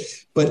would.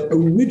 But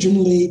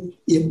originally,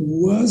 it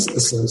was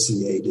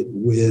associated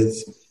with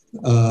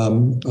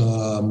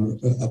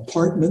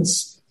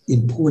apartments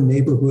in poor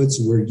neighborhoods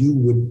where you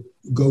would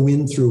go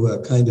in through a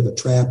kind of a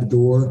trap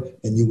door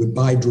and you would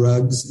buy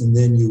drugs and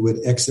then you would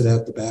exit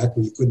out the back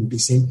where you couldn't be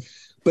seen.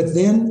 But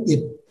then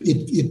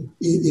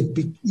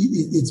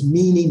its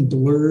meaning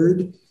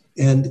blurred,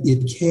 and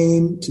it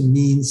came to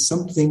mean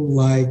something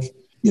like,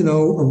 a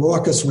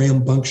raucous,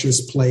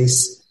 rambunctious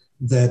place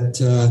that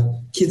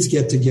kids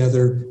get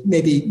together,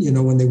 maybe,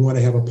 when they want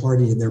to have a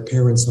party in their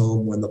parents'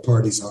 home when the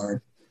parents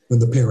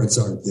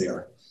aren't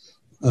there.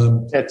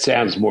 That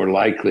sounds more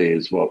likely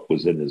as what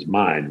was in his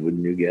mind,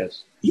 wouldn't you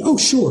guess? Oh,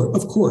 sure,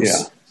 of course.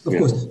 Yeah. Of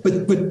course.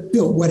 But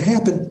Bill, what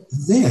happened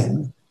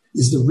then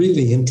is the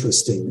really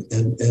interesting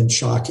and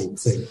shocking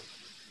thing.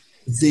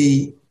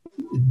 The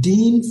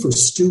dean for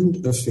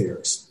student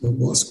affairs, the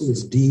law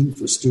school's dean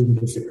for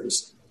student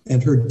affairs,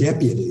 and her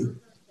deputy,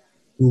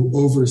 who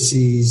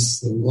oversees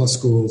the law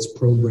school's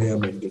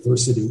program of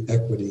diversity,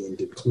 equity, and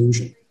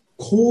inclusion,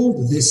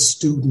 called this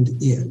student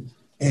in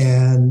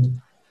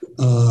and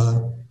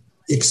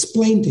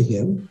explained to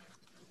him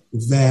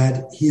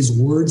that his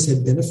words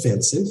had been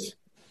offensive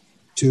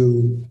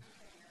to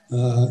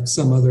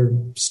some other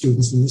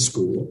students in the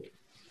school,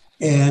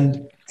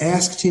 and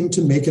asked him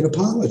to make an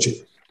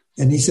apology.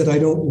 And he said, I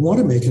don't want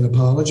to make an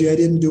apology. I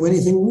didn't do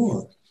anything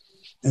wrong.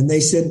 And they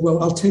said,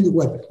 well, I'll tell you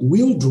what,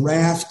 we'll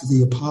draft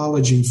the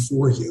apology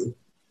for you.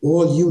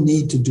 All you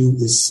need to do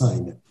is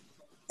sign it.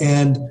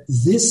 And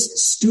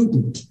this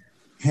student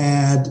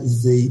had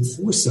the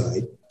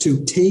foresight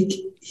to take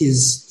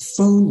his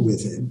phone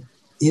with him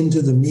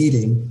into the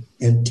meeting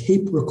and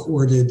tape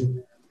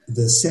recorded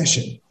the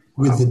session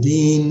with the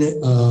dean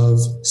of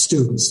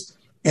students.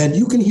 And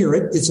you can hear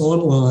it. It's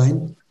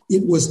online.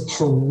 It was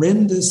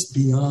horrendous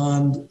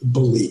beyond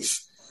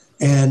belief.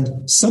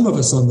 And some of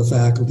us on the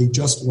faculty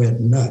just went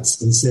nuts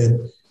and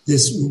said,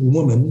 this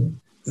woman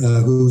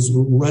who's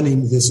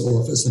running this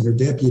office and her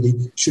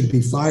deputy should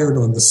be fired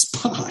on the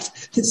spot.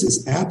 This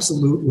is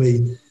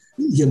absolutely,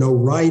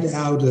 right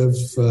out of,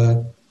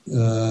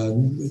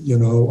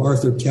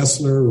 Arthur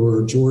Kessler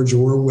or George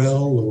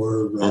Orwell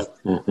or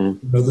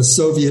the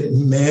Soviet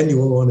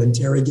manual on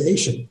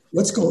interrogation.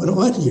 What's going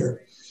on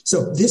here?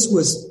 So this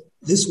was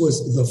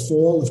the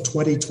fall of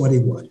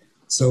 2021.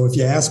 So if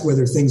you ask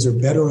whether things are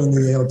better on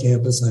the Yale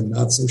campus, I'm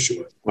not so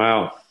sure.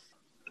 Wow.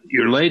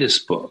 Your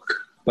latest book,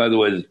 by the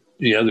way,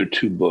 the other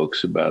two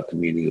books about the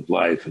meaning of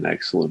life and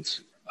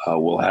excellence,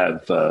 we'll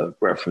have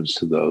reference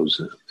to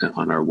those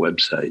on our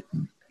website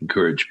and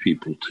encourage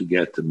people to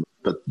get them.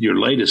 But your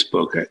latest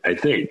book, I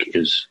think,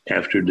 is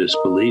After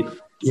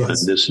Disbelief, on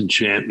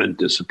Disenchantment,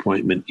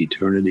 Disappointment,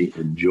 Eternity,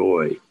 and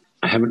Joy.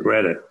 I haven't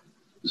read it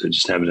because I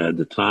just haven't had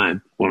the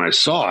time. When I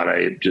saw it,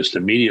 I just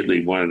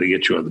immediately wanted to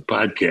get you on the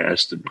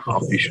podcast, and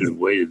probably should have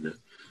waited a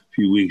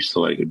few weeks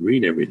till I could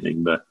read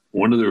everything. But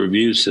one of the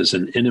reviews says,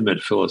 an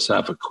intimate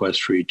philosophic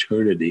quest for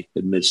eternity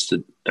amidst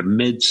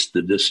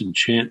the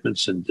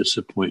disenchantments and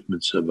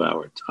disappointments of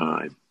our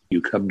time.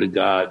 You come to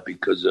God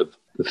because of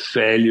the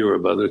failure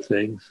of other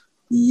things?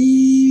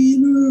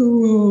 In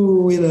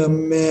a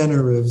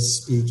manner of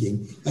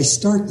speaking. I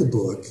start the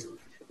book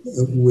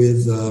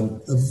with a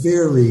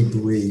very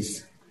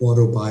brief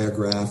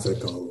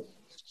autobiographical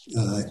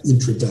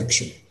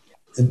introduction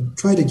and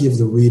try to give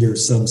the reader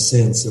some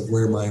sense of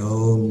where my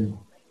own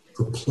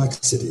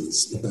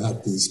perplexities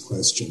about these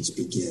questions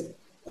begin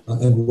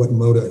and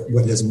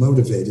what has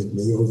motivated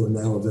me over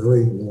now a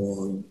very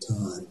long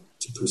time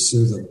to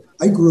pursue them.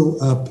 I grew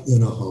up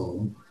in a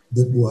home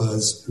that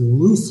was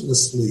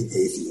ruthlessly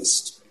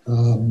atheist.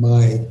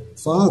 My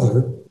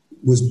father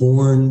was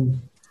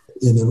born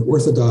in an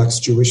Orthodox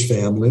Jewish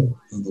family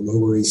on the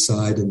Lower East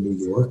Side in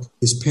New York.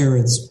 His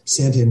parents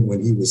sent him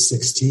when he was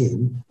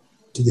 16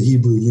 to the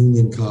Hebrew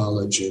Union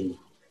College in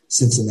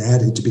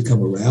Cincinnati to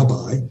become a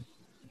rabbi,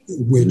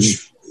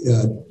 which,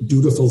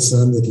 dutiful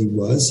son that he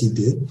was, he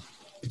did,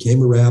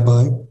 became a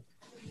rabbi.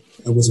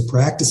 I was a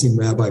practicing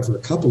rabbi for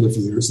a couple of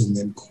years and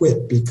then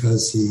quit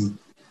because he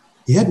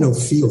had no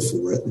feel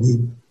for it.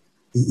 And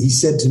he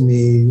said to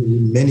me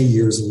many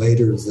years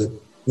later that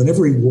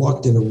whenever he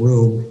walked in a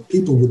room,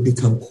 people would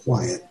become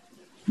quiet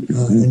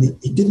and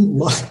he didn't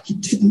like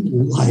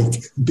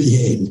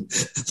being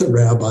the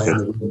rabbi in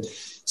the room.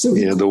 So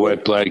the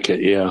wet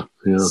blanket. Yeah.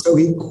 So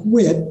he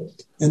quit,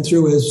 and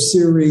through a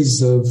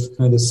series of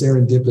kind of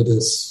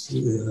serendipitous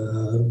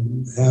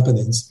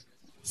happenings,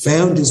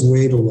 found his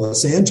way to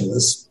Los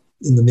Angeles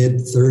in the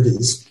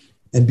mid-30s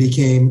and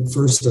became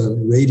first a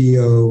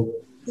radio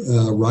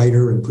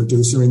writer and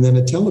producer, and then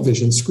a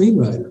television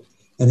screenwriter,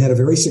 and had a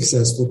very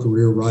successful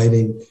career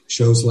writing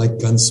shows like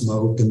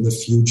Gunsmoke and The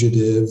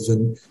Fugitive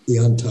and The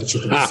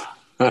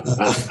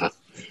Untouchables.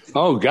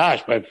 Oh,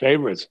 gosh, my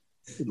favorites.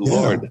 Good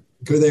Lord.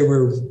 Because they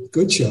were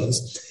good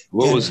shows.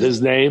 What was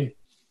his name?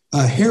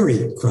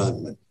 Harry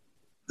Kronman.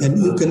 And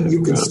you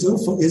can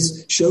still,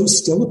 his shows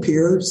still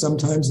appear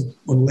sometimes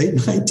on late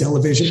night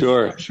television.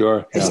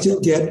 Sure. I still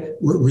get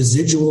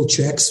residual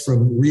checks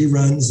from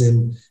reruns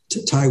in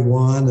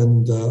Taiwan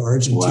and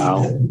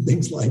Argentina and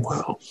things like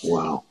that.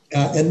 Wow.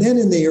 And then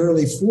in the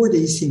early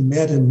 40s, he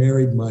met and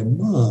married my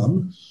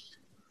mom,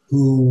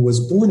 who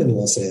was born in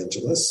Los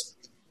Angeles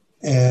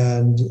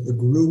and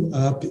grew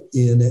up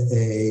in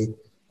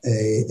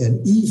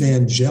an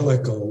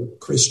evangelical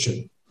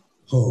Christian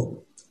home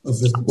of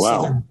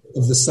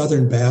the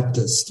Southern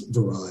Baptist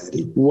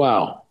variety.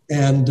 Wow.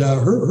 And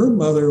her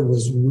mother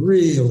was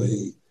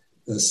really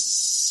a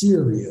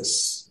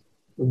serious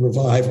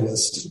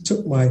revivalist.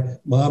 Took my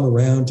mom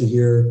around to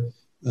hear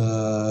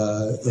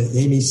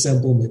Amy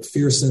Semple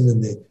McPherson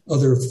and the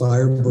other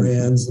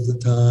firebrands of the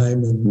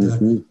time.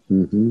 And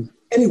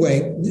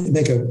anyway,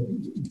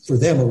 for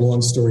them a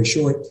long story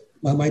short,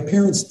 my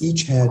parents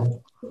each had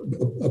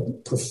a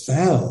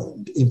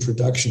profound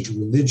introduction to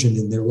religion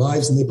in their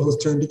lives, and they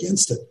both turned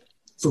against it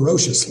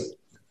ferociously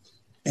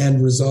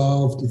and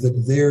resolved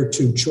that their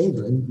two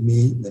children,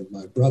 me and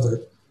my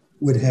brother,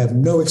 would have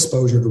no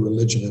exposure to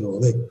religion at all.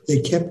 They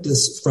kept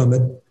us from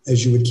it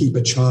as you would keep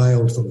a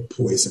child from a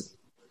poison.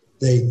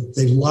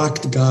 They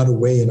locked God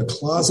away in a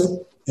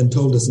closet and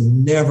told us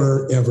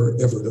never, ever,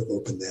 ever to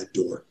open that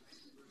door.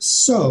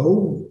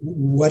 So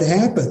what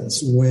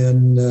happens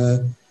when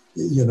a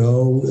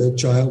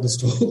child is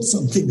told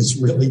something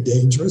is really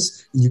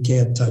dangerous and you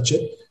can't touch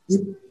it?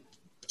 You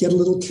get a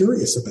little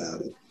curious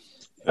about it.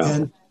 Yeah.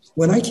 And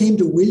when I came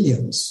to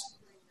Williams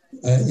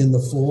in the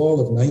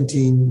fall of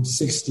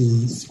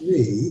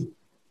 1963,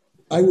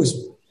 I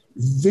was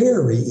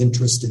very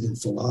interested in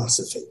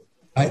philosophy.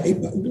 It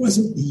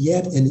wasn't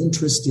yet an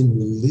interest in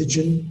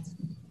religion,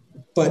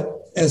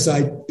 but as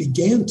I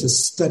began to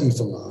study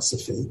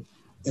philosophy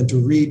and to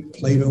read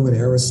Plato and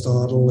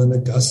Aristotle and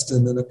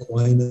Augustine and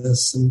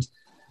Aquinas and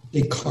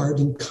Descartes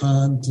and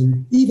Kant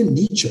and even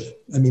Nietzsche,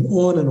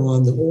 on and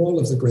on, all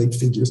of the great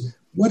figures,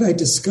 what I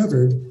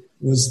discovered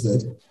was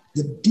that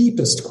the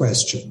deepest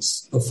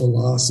questions of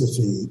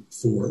philosophy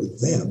for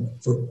them,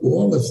 for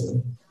all of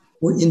them,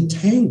 were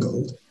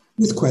entangled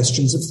with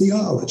questions of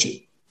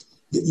theology.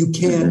 That you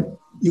can't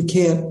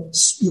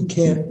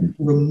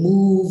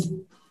remove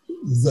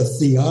the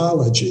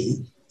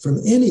theology from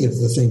any of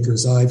the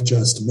thinkers I've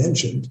just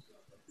mentioned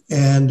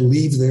and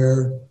leave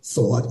their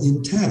thought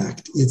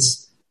intact.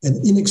 It's an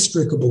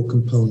inextricable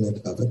component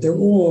of it. They're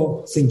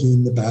all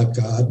thinking about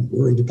God,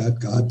 worried about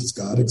God. Does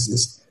God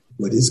exist?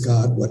 What is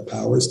God? What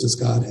powers does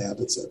God have?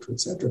 Et cetera, et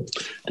cetera.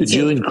 Did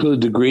you include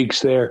the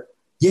Greeks there?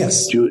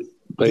 Yes.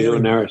 Plato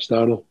and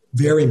Aristotle?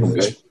 Very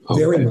much. Okay.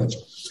 Very much.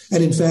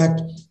 And in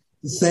fact,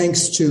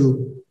 thanks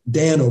to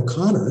Dan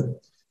O'Connor,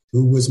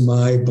 who was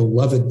my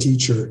beloved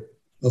teacher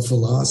of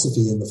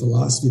philosophy in the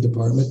philosophy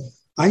department,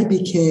 I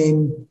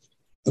became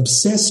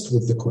obsessed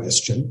with the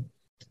question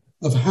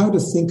of how to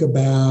think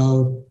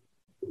about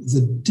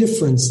the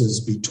differences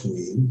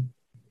between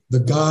the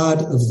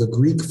God of the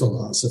Greek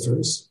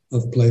philosophers,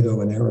 of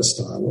Plato and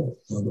Aristotle,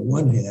 on the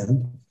one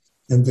hand,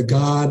 and the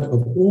God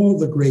of all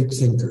the great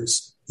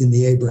thinkers in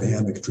the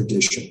Abrahamic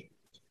tradition,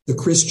 the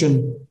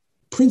Christian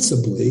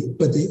principally,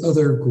 but the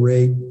other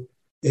great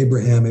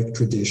Abrahamic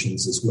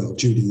traditions as well,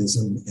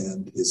 Judaism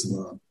and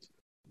Islam.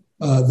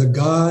 The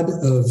God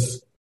of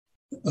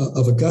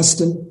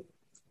Augustine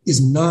is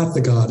not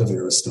the God of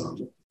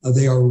Aristotle.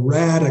 They are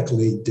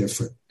radically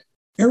different.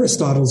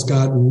 Aristotle's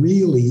God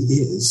really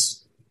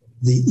is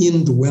the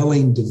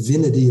indwelling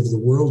divinity of the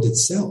world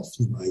itself,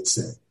 you might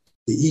say,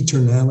 the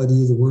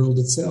eternality of the world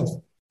itself.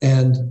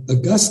 And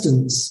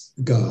Augustine's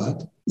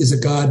God is a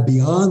God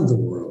beyond the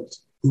world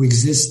who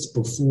exists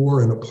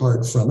before and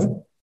apart from it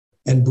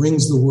and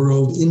brings the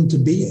world into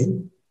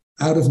being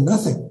out of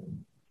nothing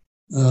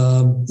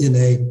in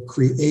a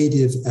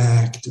creative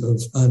act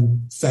of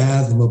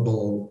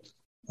unfathomable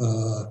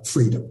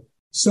freedom.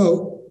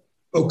 So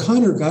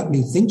O'Connor got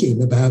me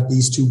thinking about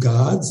these two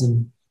gods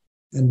and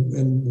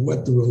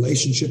what the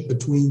relationship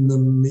between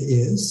them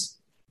is.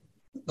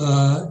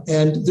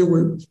 And there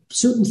were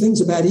certain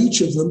things about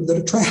each of them that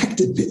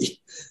attracted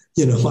me.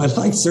 I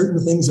liked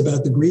certain things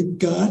about the Greek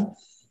God,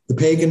 the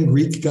pagan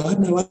Greek God,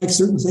 and I liked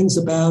certain things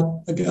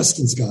about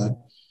Augustine's God.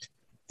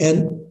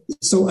 And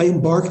so I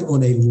embarked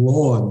on a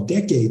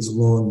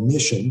decades-long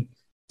mission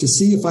to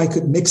see if I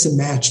could mix and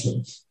match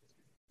them.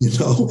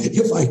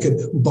 If I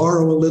could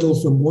borrow a little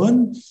from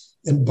one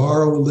and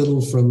borrow a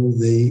little from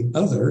the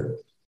other,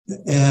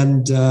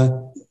 and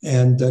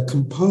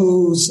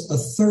compose a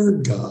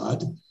third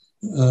God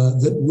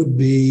that would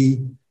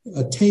be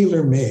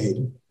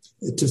tailor-made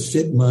to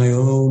fit my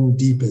own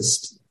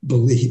deepest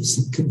beliefs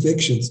and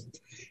convictions.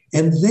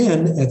 And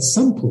then at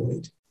some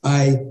point,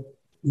 I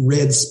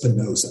read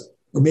Spinoza,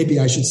 or maybe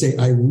I should say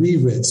I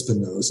reread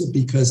Spinoza,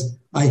 because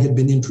I had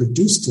been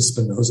introduced to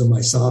Spinoza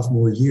my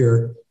sophomore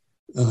year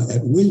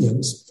at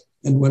Williams.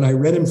 And when I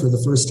read him for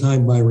the first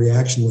time, my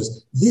reaction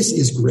was, this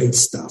is great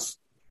stuff.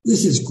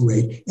 This is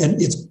great.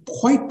 And it's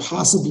quite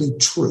possibly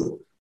true,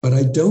 but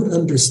I don't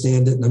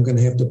understand it. And I'm going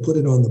to have to put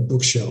it on the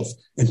bookshelf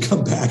and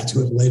come back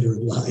to it later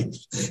in life.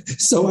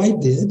 So I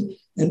did.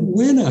 And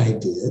when I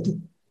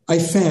did, I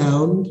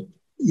found,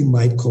 you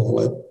might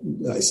call it,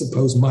 I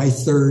suppose, my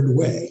third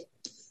way,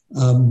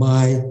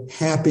 my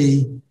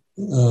happy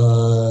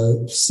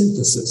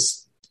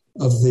synthesis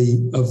of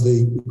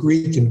the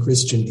Greek and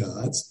Christian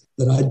gods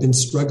that I'd been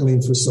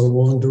struggling for so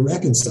long to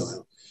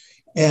reconcile.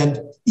 And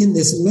in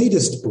this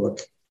latest book,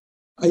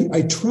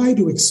 I try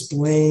to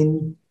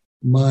explain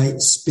my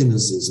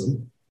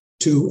Spinozism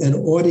to an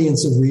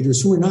audience of readers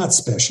who are not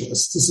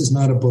specialists. This is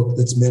not a book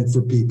that's meant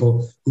for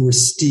people who are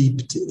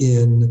steeped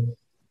in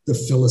the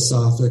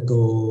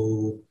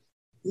philosophical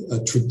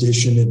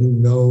tradition and who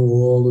know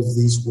all of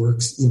these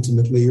works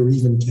intimately or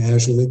even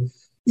casually.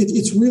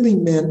 It's really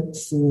meant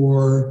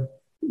for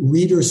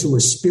readers who are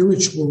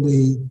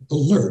spiritually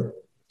alert,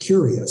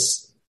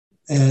 curious,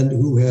 and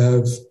who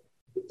have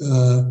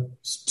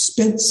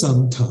spent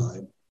some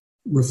time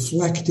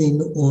reflecting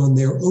on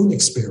their own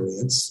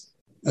experience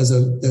as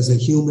a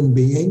human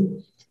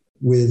being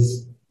with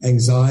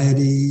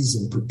anxieties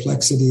and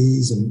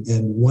perplexities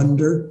and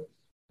wonder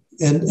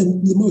and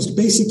the most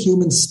basic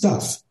human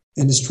stuff,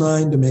 and is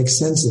trying to make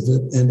sense of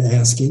it and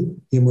asking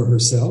him or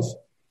herself,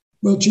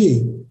 well,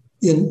 gee,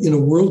 in a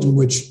world in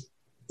which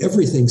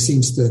everything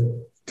seems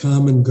to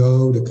come and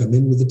go, to come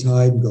in with the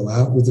tide and go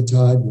out with the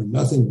tide, where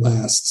nothing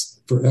lasts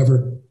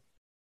forever,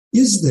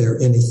 is there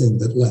anything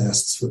that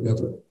lasts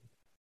forever?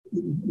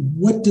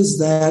 What does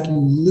that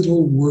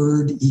little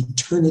word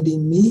eternity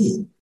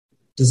mean?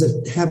 Does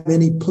it have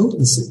any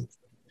potency?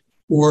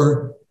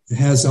 Or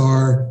has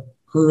our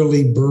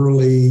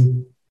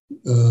hurly-burly,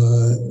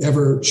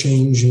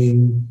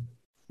 ever-changing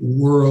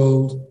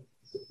world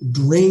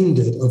drained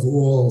it of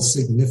all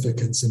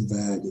significance and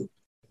value?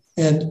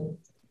 And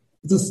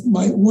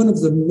one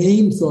of the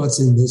main thoughts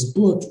in this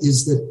book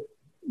is that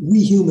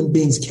we human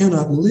beings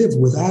cannot live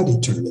without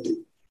eternity.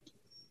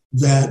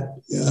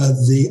 That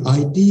the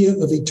idea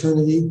of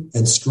eternity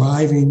and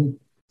striving,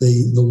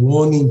 the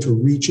longing to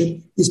reach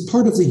it, is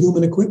part of the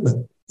human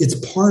equipment. It's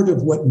part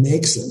of what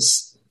makes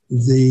us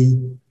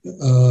the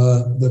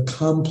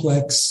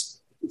complex,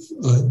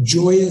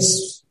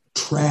 joyous,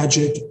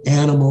 tragic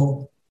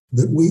animal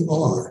that we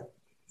are.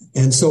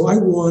 And so I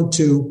want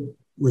to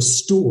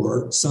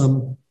restore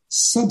some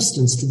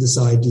substance to this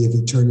idea of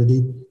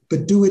eternity,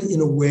 but do it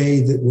in a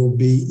way that will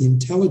be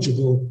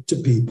intelligible to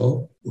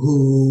people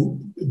who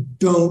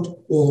don't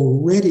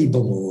already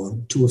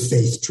belong to a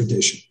faith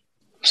tradition.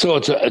 So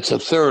it's a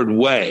third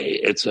way.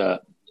 It's an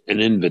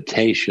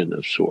invitation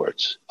of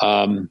sorts.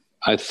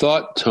 I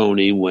thought,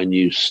 Tony, when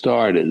you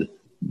started,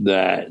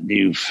 that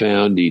you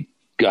found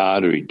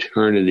God or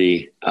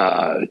eternity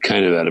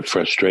kind of out of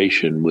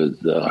frustration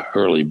with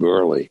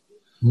hurly-burly.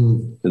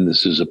 And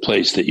this is a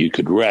place that you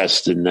could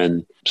rest. And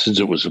then since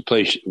it was a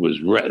place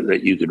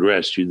that you could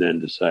rest, you then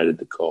decided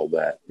to call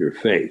that your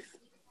faith.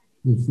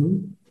 Mm-hmm.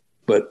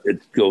 But it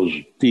goes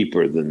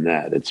deeper than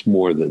that. It's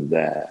more than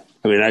that.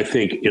 I mean, I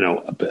think,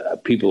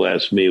 people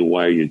ask me,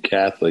 why are you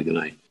Catholic? And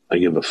I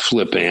give a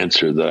flip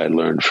answer that I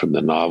learned from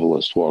the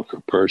novelist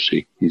Walker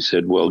Percy. He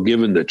said, well,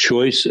 given the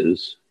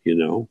choices,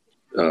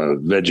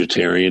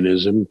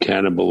 vegetarianism,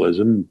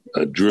 cannibalism,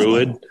 a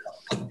druid,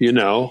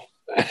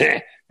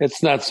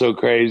 it's not so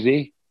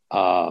crazy.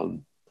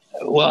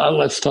 Well,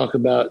 let's talk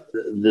about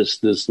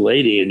this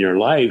lady in your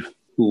life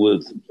who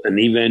was an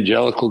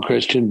evangelical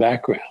Christian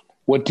background.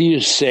 What do you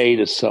say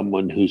to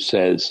someone who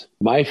says,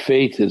 my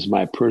faith is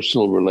my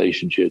personal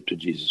relationship to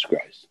Jesus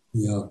Christ?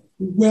 Yeah.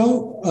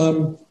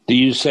 Well, do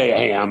you say,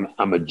 hey,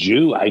 I'm a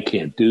Jew, I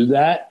can't do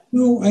that?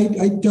 No,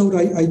 I don't.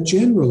 I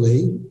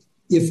generally,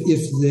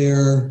 if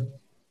they're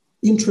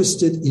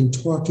interested in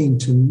talking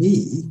to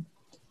me,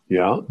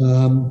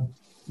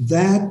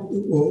 that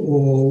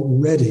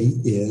already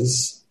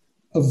is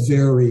a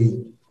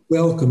very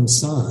welcome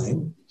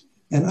sign.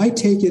 And I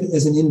take it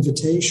as an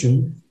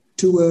invitation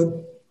to a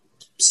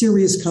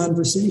serious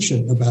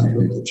conversation about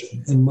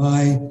religion. And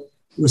my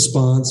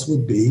response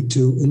would be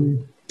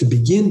to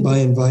begin by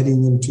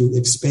inviting them to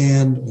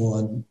expand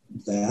on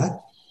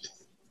that.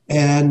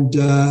 And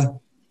I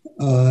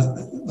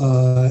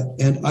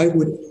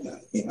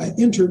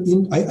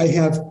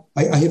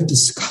have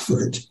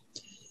discovered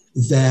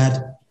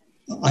that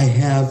I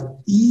have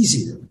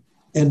easier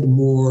and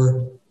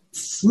more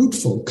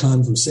fruitful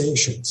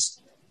conversations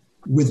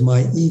with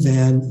my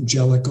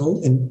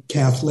evangelical and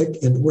Catholic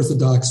and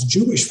Orthodox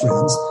Jewish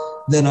friends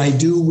than I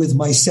do with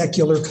my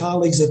secular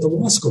colleagues at the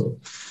law school.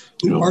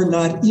 who are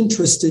not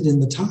interested in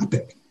the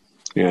topic.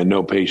 Yeah,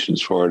 no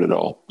patience for it at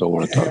all. Don't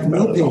want to talk about it.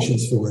 No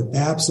patience for it.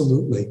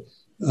 Absolutely.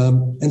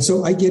 And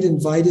so I get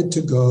invited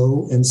to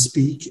go and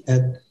speak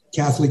at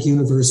Catholic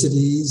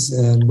universities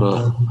and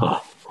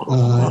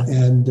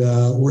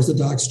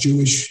Orthodox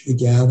Jewish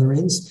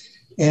gatherings.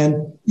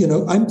 And,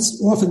 I'm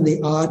often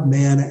the odd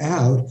man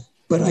out,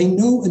 but I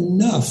know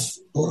enough,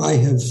 or I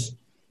have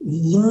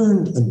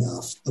learned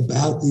enough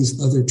about these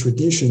other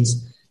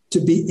traditions to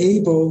be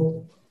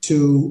able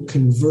to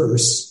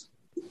converse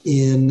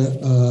in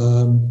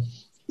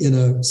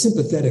a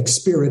sympathetic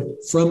spirit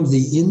from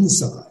the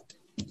inside.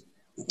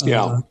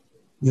 Yeah.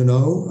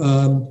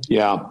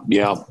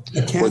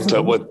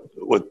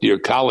 What your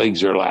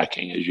colleagues are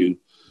lacking, as you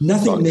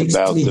Nothing makes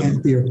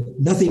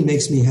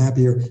me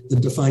happier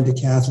than to find a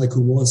Catholic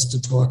who wants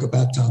to talk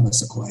about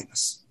Thomas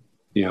Aquinas.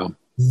 Yeah.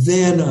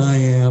 Then I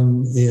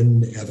am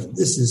in heaven.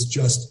 This is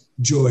just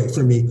joy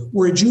for me.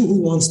 Or a Jew who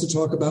wants to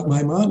talk about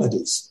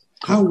Maimonides.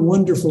 How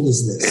wonderful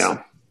is this?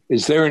 Yeah.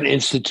 Is there an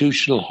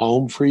institutional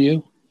home for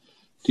you?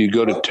 Do you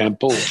go to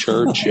temple,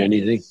 church,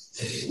 anything?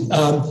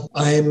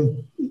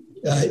 I'm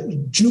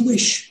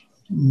Jewish,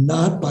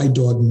 not by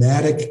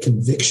dogmatic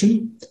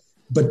conviction,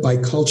 but by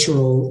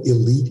cultural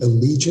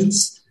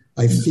allegiance.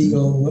 I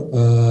feel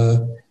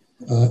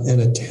an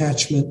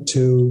attachment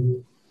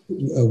to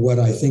what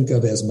I think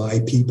of as my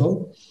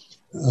people.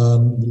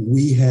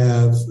 We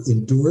have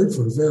endured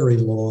for a very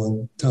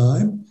long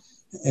time.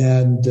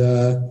 And,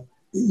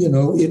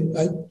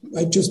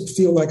 I just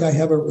feel like I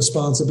have a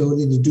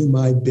responsibility to do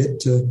my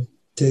bit to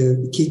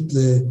keep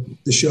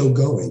the show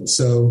going.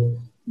 So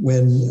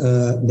when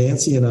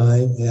Nancy and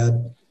I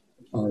had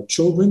our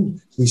children,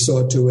 we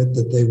saw to it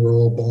that they were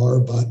all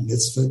bat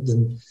mitzvahed.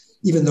 And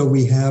even though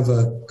we have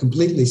a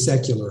completely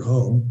secular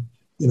home,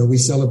 we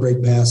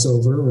celebrate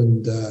Passover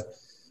and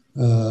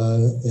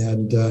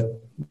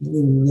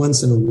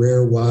once in a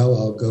rare while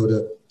I'll go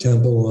to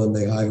temple on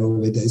the high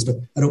holy days, but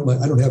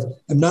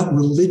I'm not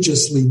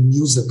religiously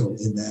musical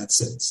in that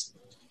sense.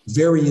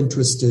 Very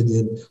interested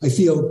I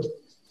feel,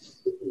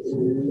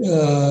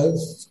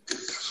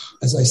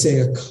 as I say,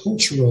 a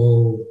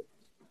cultural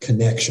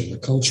connection, a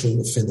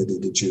cultural affinity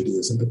to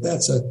Judaism, but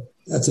that's a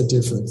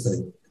different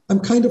thing.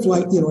 I'm kind of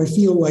like, I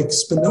feel like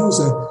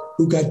Spinoza,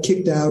 who got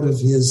kicked out of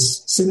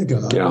his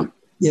synagogue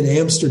in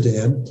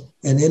Amsterdam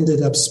and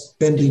ended up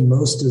spending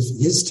most of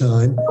his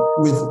time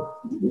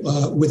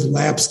with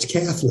lapsed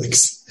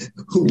Catholics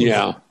who were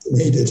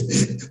fascinated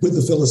with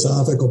the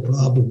philosophical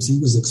problems he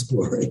was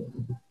exploring.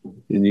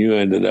 And you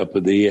ended up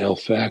with the Yale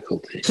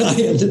faculty.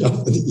 I ended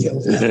up with the Yale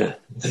faculty.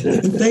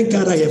 And thank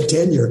God I have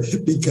tenure,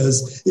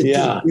 because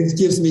it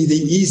gives me the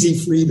easy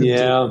freedom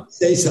to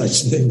say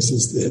such things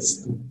as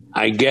this.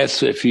 I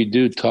guess if you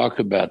do talk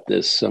about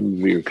this, some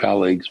of your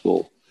colleagues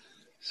will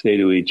say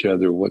to each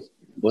other, what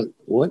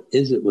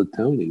is it with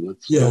Tony?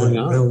 What's going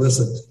on? Well,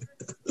 listen.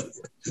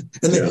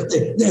 And they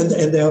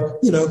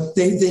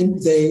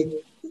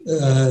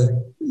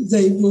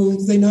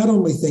not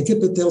only think it,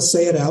 but they'll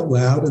say it out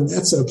loud, and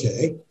that's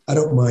okay. I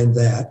don't mind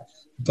that.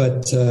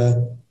 But,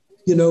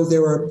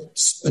 there are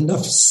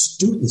enough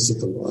students at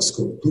the law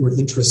school who are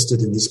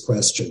interested in these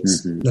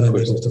questions that I'm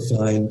able to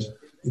find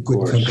a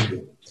good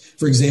company.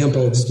 For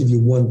example, I'll just give you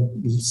one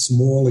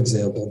small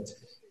example.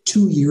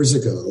 2 years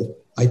ago,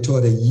 I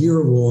taught a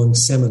year-long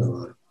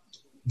seminar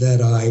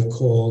that I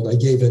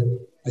gave it,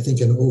 I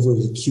think, an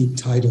overly cute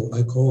title.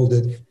 I called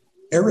it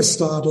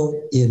Aristotle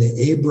in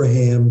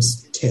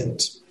Abraham's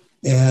Tent.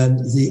 And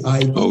the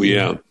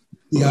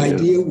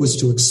idea was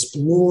to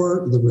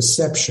explore the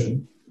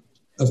reception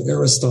of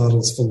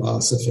Aristotle's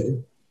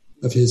philosophy,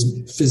 of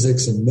his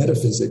physics and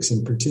metaphysics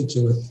in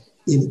particular,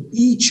 in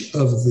each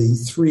of the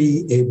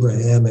three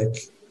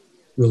Abrahamic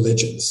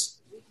religions.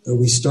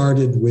 We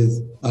started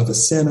with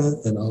Avicenna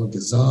and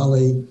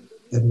Al-Ghazali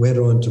and went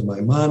on to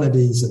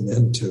Maimonides and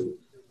then to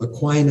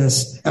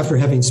Aquinas after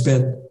having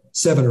spent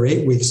 7 or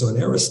 8 weeks on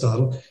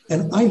Aristotle.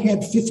 And I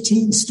had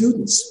 15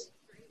 students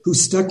who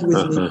stuck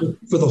with me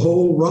for the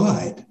whole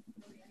ride,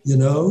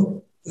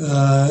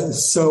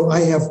 So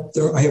I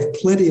have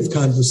plenty of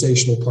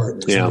conversational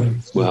partners. Yeah,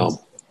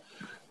 well,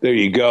 there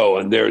you go.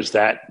 And there's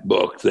that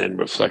book then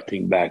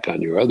reflecting back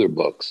on your other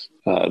books.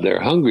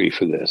 They're hungry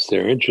for this.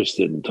 They're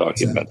interested in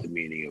talking about the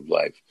meaning of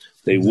life.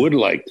 They would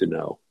like to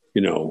know,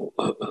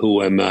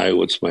 who am I?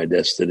 What's my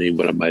destiny?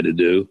 What am I to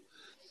do?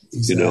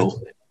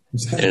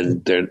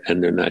 And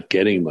they're not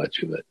getting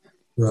much of it.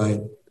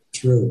 Right.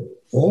 True.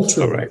 All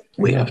true. All right.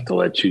 We have to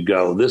let you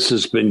go. This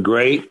has been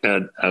great.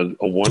 A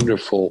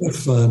wonderful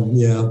fun.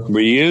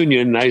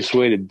 Reunion. Nice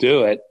way to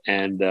do it.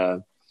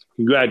 And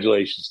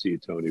congratulations to you,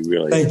 Tony.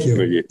 Really. Thank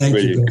you.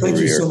 Thank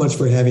you so much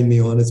for having me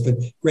on. It's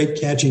been great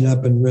catching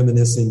up and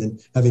reminiscing and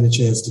having a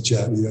chance to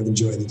chat with you. I've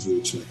enjoyed it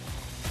hugely.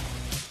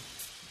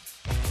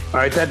 All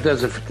right, that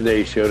does it for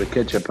today's show. To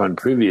catch up on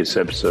previous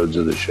episodes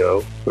of the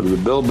show, go to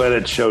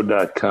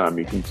thebillbennettshow.com.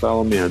 You can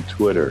follow me on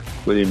Twitter,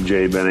 William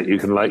J. Bennett. You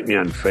can like me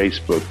on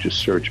Facebook. Just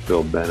search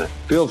Bill Bennett.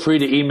 Feel free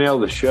to email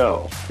the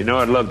show. I'd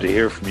love to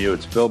hear from you.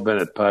 It's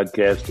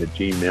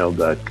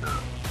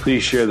billbennettpodcast@gmail.com.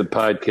 Please share the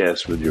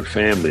podcast with your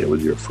family and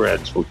with your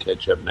friends. We'll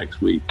catch up next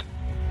week.